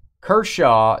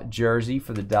 Kershaw jersey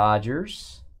for the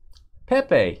Dodgers.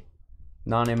 Pepe,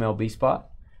 non-MLB spot.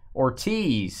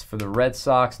 Ortiz for the Red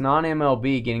Sox,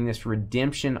 non-MLB, getting this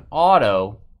redemption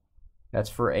auto. That's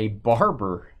for a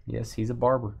barber. Yes, he's a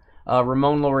barber.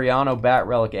 Ramon Laureano, bat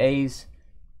relic A's.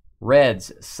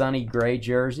 Reds, Sonny Gray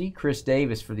jersey. Chris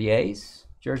Davis for the A's,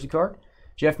 jersey card.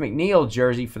 Jeff McNeil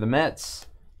jersey for the Mets.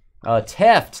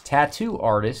 Teft, Tattoo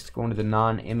Artist, going to the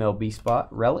non-MLB spot.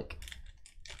 Relic.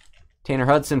 Tanner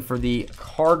Hudson for the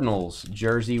Cardinals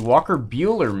jersey. Walker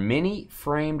Buehler, mini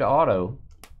framed auto,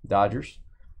 Dodgers.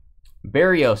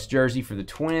 Barrios jersey for the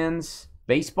Twins.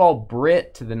 Baseball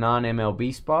Brit to the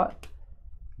non-MLB spot.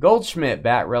 Goldschmidt,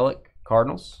 bat relic,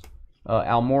 Cardinals.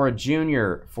 Almora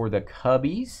Jr. for the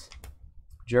Cubbies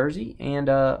jersey. And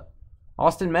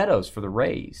Austin Meadows for the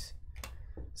Rays.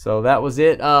 So that was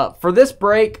it. For this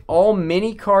break, all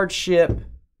mini cards ship,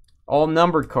 all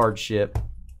numbered cards ship,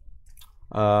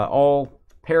 all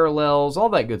parallels, all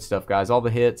that good stuff, guys, all the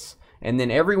hits. And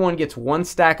then everyone gets one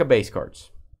stack of base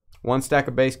cards. One stack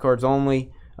of base cards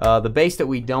only. The base that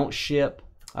we don't ship,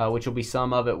 which will be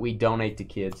some of it, we donate to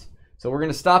kids. So we're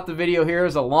going to stop the video here.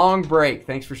 It's a long break.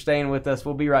 Thanks for staying with us.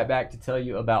 We'll be right back to tell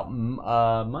you about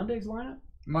Monday's lineup.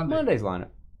 Monday's lineup.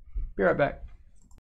 Be right back.